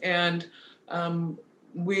lessons, and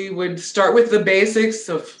we would start with the basics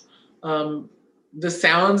of the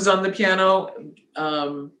sounds on the piano,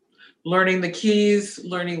 learning the keys,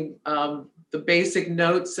 learning the basic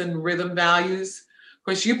notes and rhythm values. Of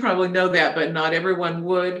course, you probably know that, but not everyone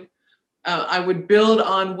would. I would build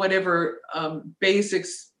on whatever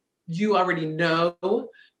basics you already know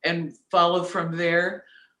and follow from there.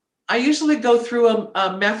 I usually go through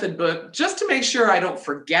a method book just to make sure I don't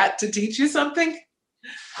forget to teach you something.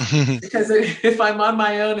 Because if I'm on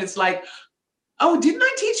my own, it's like, oh, didn't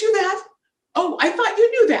I teach you that? Oh, I thought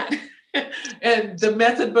you knew that. And the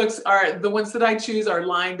method books are the ones that I choose are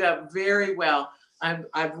lined up very well.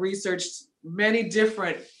 I've researched many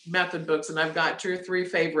different method books, and I've got 2 or 3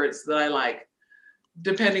 favorites that I like,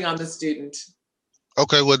 depending on the student.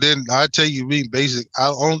 Okay, well then I tell you, being basic,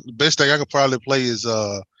 the best thing I could probably play is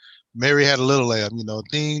Mary Had a Little Lamb. You know,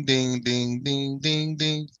 ding ding ding ding ding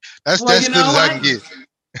ding. That's good as I can get.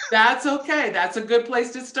 That's okay. That's a good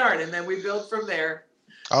place to start, and then we build from there.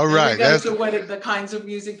 All right. That's the kinds of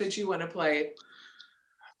music that you want to play.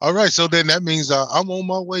 All right. So then that means I'm on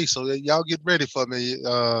my way. So y'all get ready for me.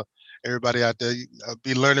 Everybody out there, I'll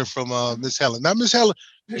be learning from Miss Helen. Now, Miss Helen,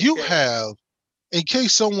 you have, in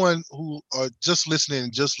case someone who are just listening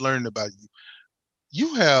and just learning about you,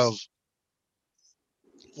 you have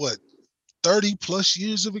what, 30 plus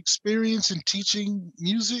years of experience in teaching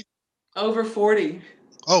music? Over 40.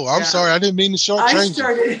 Oh, I'm sorry. I didn't mean to shortchange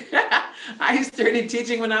you. I started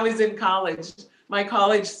teaching when I was in college. My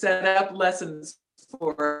college set up lessons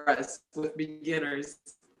for us with beginners.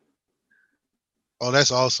 Oh,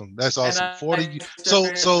 that's awesome. That's awesome. 40. So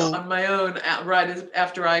on my own right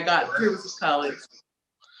after I got through with college.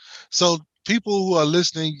 So people who are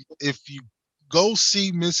listening, if you go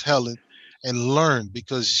see Miss Helen and learn,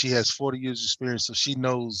 because she has 40 years experience, so she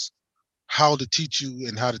knows how to teach you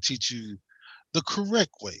and how to teach you the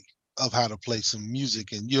correct way of how to play some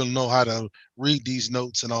music, and you'll know how to read these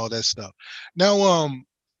notes and all that stuff. Now,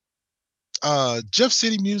 Jeff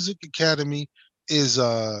City Music Academy is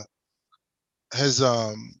you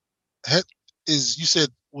said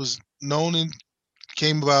was known and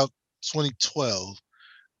came about 2012.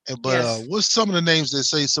 But yes. What's some of the names that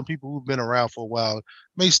say some people who've been around for a while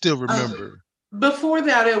may still remember? Before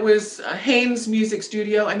that, it was Haynes Music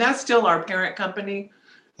Studio, and that's still our parent company,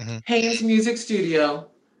 Haynes Music Studio,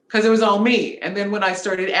 because it was all me. And then when I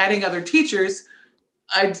started adding other teachers,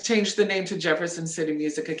 I changed the name to Jefferson City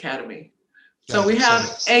Music Academy. So we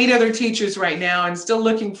have 8 other teachers right now, and still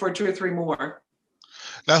looking for 2 or 3 more.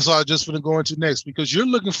 That's what I just want to go into next, because you're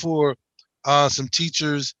looking for some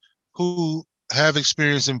teachers who have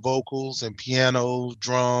experience in vocals and piano,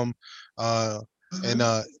 drum,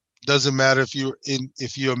 and doesn't matter if you're a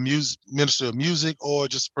minister of music or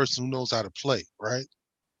just a person who knows how to play, right?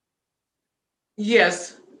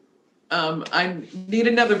 Yes. I need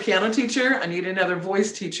another piano teacher. I need another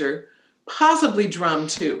voice teacher, possibly drum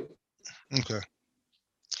too. Okay.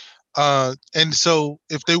 And so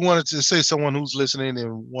if they wanted to say, someone who's listening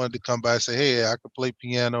and wanted to come by and say, hey, I could play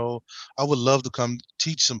piano, I would love to come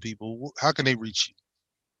teach some people, how can they reach you?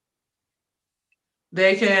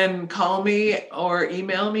 They can call me or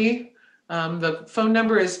email me. The phone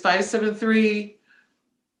number is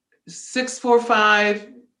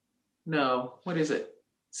 573-645. No, what is it?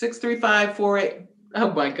 63548.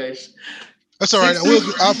 Oh my gosh. That's all right.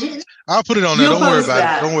 I'll put it on there. Don't worry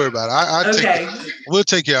about it. Don't worry about it. We'll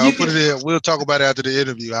take care. I'll put it in. We'll talk about it after the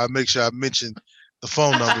interview. I'll make sure I mention the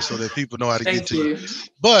phone number so that people know how to get to you.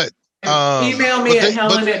 But email me at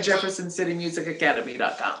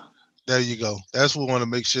helen@jeffersoncitymusicacademy.com. There you go. That's what we want to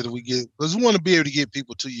make sure that we get, because we want to be able to get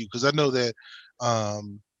people to you. Because I know that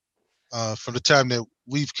from the time that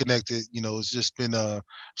we've connected, it's just been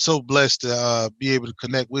so blessed to be able to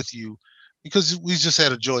connect with you, because we just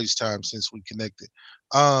had a joyous time since we connected.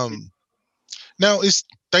 Now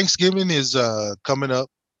Thanksgiving is coming up,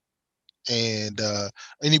 and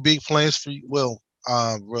any big plans for you? Well,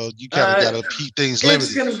 you kind of got to keep things limited.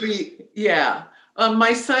 It's going to be, yeah.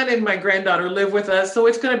 My son and my granddaughter live with us, so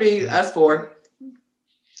it's going to be us 4.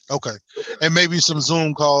 Okay, and maybe some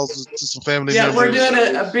Zoom calls to some family members. Yeah, we're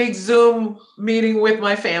doing a big Zoom meeting with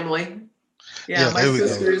my family. Yeah, my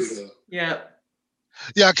sisters. Yeah.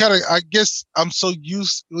 Yeah, I guess I'm so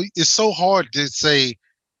used. It's so hard to say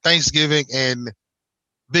Thanksgiving and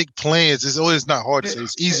big plans. It's always not hard to say.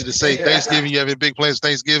 It's easy to say Thanksgiving. You having big plans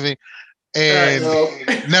Thanksgiving, and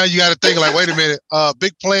now you got to think like, wait a minute.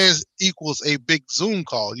 Big plans equals a big Zoom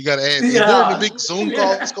call. You got to add. Is there a big Zoom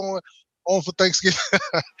call that's going on for Thanksgiving?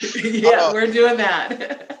 Yeah, we're doing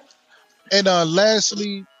that. And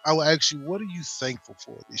lastly, I will ask you, what are you thankful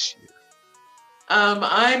for this year?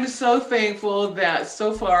 I'm so thankful that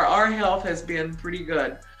so far our health has been pretty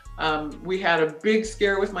good. We had a big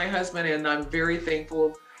scare with my husband, and I'm very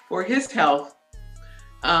thankful for his health.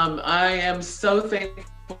 I am so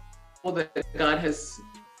thankful that God has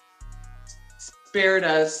spared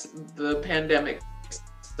us the pandemic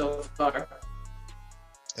so far.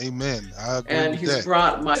 Amen. I agree And with He's that.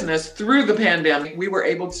 brought us through the pandemic. We were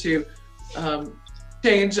able to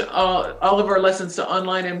change all of our lessons to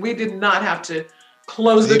online, and we did not have to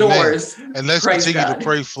close the Amen. doors. And let's Praise continue God. to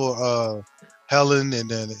pray for Helen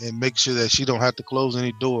and make sure that she don't have to close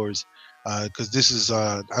any doors, because this is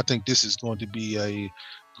I think this is going to be a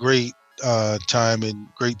great time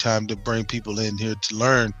to bring people in here to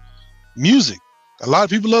learn music. A lot of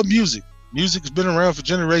people love music. Music's been around for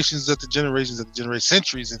generations after generations after generations,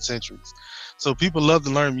 centuries and centuries. So people love to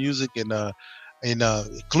learn music, and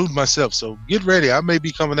include myself. So get ready. I may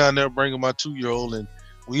be coming down there bringing my 2-year-old, and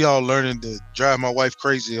we all learning to drive my wife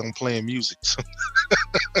crazy on playing music.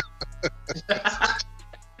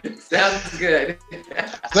 Sounds good.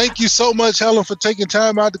 Thank you so much, Helen, for taking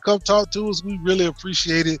time out to come talk to us. We really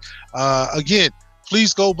appreciate it. Again,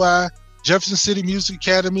 please go by Jefferson City Music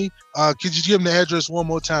Academy. Could you give them the address one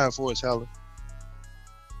more time for us, Helen?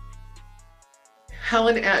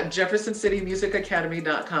 Helen at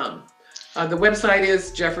jeffersoncitymusicacademy.com. The website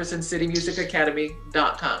is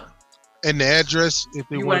jeffersoncitymusicacademy.com. And the address, if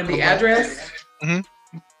they You want wanted to the address? Mhm.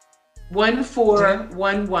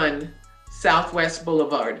 1411 Southwest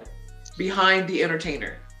Boulevard, behind the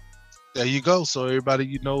Entertainer. There you go. So everybody,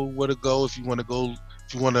 you know where to go if you want to go.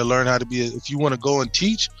 If you want to learn how to if you want to go and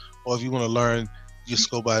teach, or if you want to learn,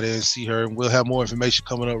 just go by there and see her. And we'll have more information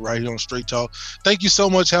coming up right here on Straight Talk. Thank you so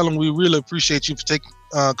much, Helen. We really appreciate you for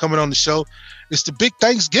coming on the show. It's the big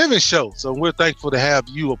Thanksgiving show, so we're thankful to have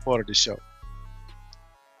you a part of the show.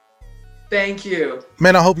 Thank you.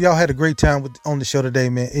 Man, I hope y'all had a great time on the show today,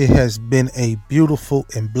 man. It has been a beautiful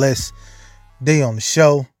and blessed day on the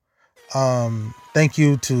show. Thank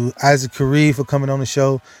you to Isaac Curry for coming on the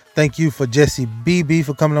show. Thank you for Jesse BB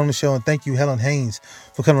for coming on the show. And thank you, Helen Haynes,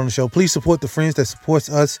 for coming on the show. Please support the friends that supports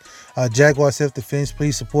us. Jaguar Self-Defense,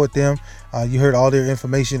 please support them. You heard all their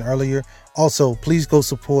information earlier. Also, please go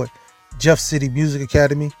support Jeff City Music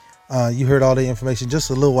Academy. You heard all the information just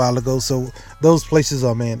a little while ago. So those places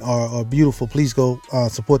are beautiful. Please go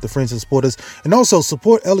support the friends and support us. And also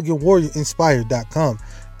support ElegantWarriorInspired.com.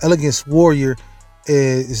 Elegance Warrior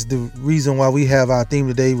is the reason why we have our theme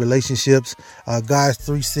today, relationships. God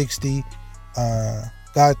 360.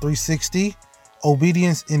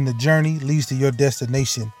 Obedience in the journey leads to your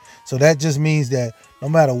destination. So that just means that no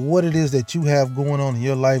matter what it is that you have going on in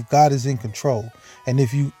your life, God is in control. And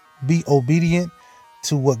if you be obedient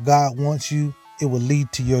to what God wants you, it will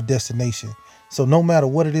lead to your destination. So no matter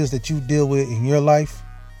what it is that you deal with in your life,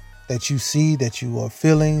 that you see, that you are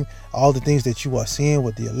feeling, all the things that you are seeing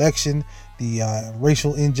with the election, the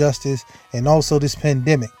racial injustice, and also this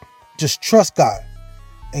pandemic, just trust God,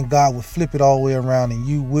 and God will flip it all the way around, and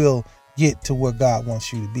you will get to where God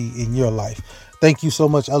wants you to be in your life. Thank you so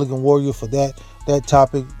much, Elegant Warrior, for that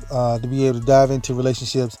topic, to be able to dive into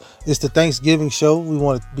relationships. It's the Thanksgiving show. We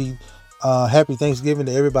want to be happy Thanksgiving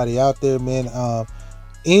to everybody out there, man.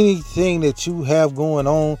 Anything that you have going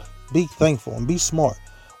on, be thankful and be smart.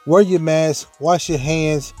 Wear your mask, wash your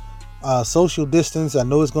hands, social distance. I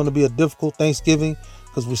know it's going to be a difficult Thanksgiving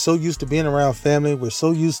because we're so used to being around family. We're so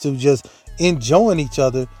used to just enjoying each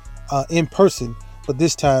other in person. But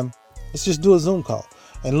this time, let's just do a Zoom call.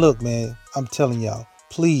 And look, man, I'm telling y'all,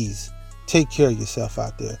 please take care of yourself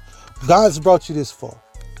out there. God's brought you this far.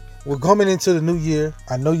 We're coming into the new year.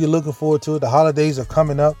 I know you're looking forward to it. The holidays are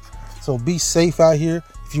coming up. So be safe out here.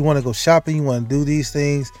 If you want to go shopping, you want to do these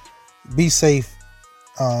things, be safe.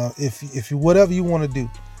 If you whatever you want to do,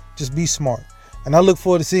 just be smart. And I look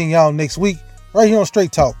forward to seeing y'all next week right here on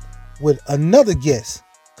Straight Talk with another guest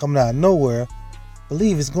coming out of nowhere. I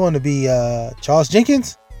believe it's going to be Charles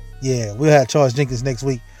Jenkins. Yeah, we'll have Charles Jenkins next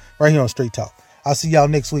week right here on Straight Talk. I'll see y'all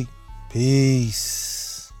next week.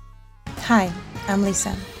 Peace. Hi, I'm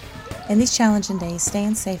Lisa. In these challenging days,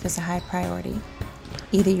 staying safe is a high priority.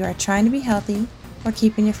 Either you are trying to be healthy or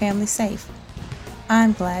keeping your family safe.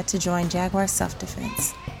 I'm glad to join Jaguar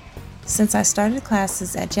Self-Defense. Since I started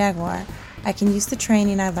classes at Jaguar, I can use the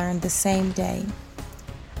training I learned the same day.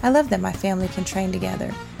 I love that my family can train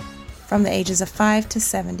together, from the ages of 5 to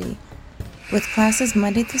 70, with classes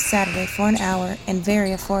Monday through Saturday for an hour and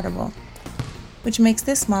very affordable, which makes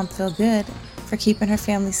this mom feel good for keeping her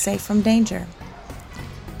family safe from danger.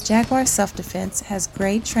 Jaguar Self-Defense has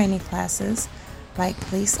great training classes like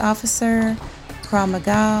police officer, Krav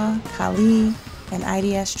Maga, Kali, and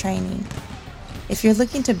IDS training. If you're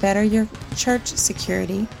looking to better your church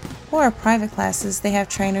security or private classes, they have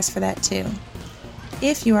trainers for that too.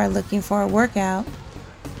 If you are looking for a workout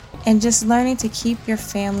and just learning to keep your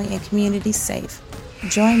family and community safe,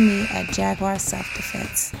 Join me at Jaguar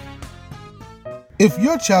Self-Defense. If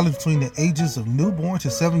your child is between the ages of newborn to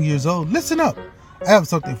 7 years old, listen up. I have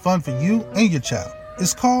something fun for you and your child.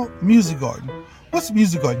 It's called Music Garden. What's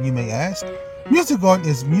Music Garden, you may ask? Music Garden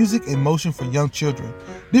is music in motion for young children.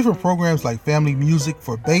 Different programs like family music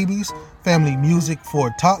for babies, family music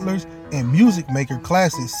for toddlers, and music maker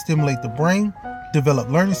classes stimulate the brain, develop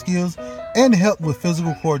learning skills, and help with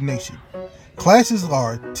physical coordination. Classes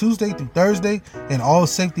are Tuesday through Thursday, and all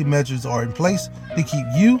safety measures are in place to keep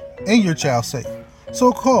you and your child safe.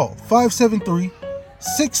 So call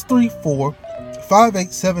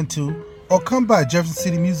 573-634-5872 or come by Jefferson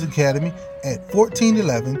City Music Academy at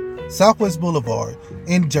 1411 Southwest Boulevard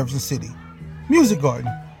in Jefferson City. Music Garden,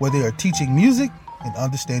 where they are teaching music and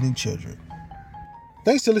understanding children.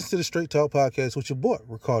 Thanks for listening to the Straight Talk Podcast with your boy,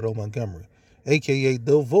 Ricardo Montgomery, a.k.a.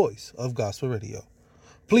 the voice of gospel radio.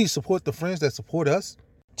 Please support the friends that support us.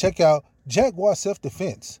 Check out Jaguar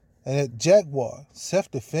Self-Defense and at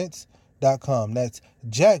JaguarSelfDefense.com. That's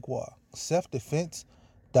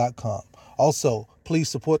JaguarSelfDefense.com. Also, please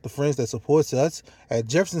support the friends that supports us at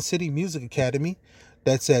Jefferson City Music Academy.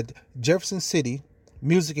 That's at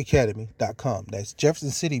JeffersonCityMusicAcademy.com. That's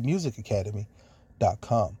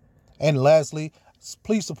JeffersonCityMusicAcademy.com. And lastly,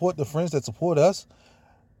 please support the friends that support us.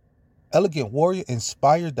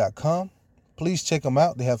 ElegantWarriorInspired.com. Please check them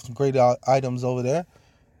out. They have some great items over there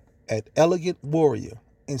at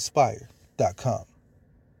ElegantWarriorInspired.com.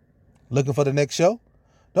 Looking for the next show?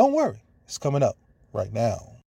 Don't worry. It's coming up right now.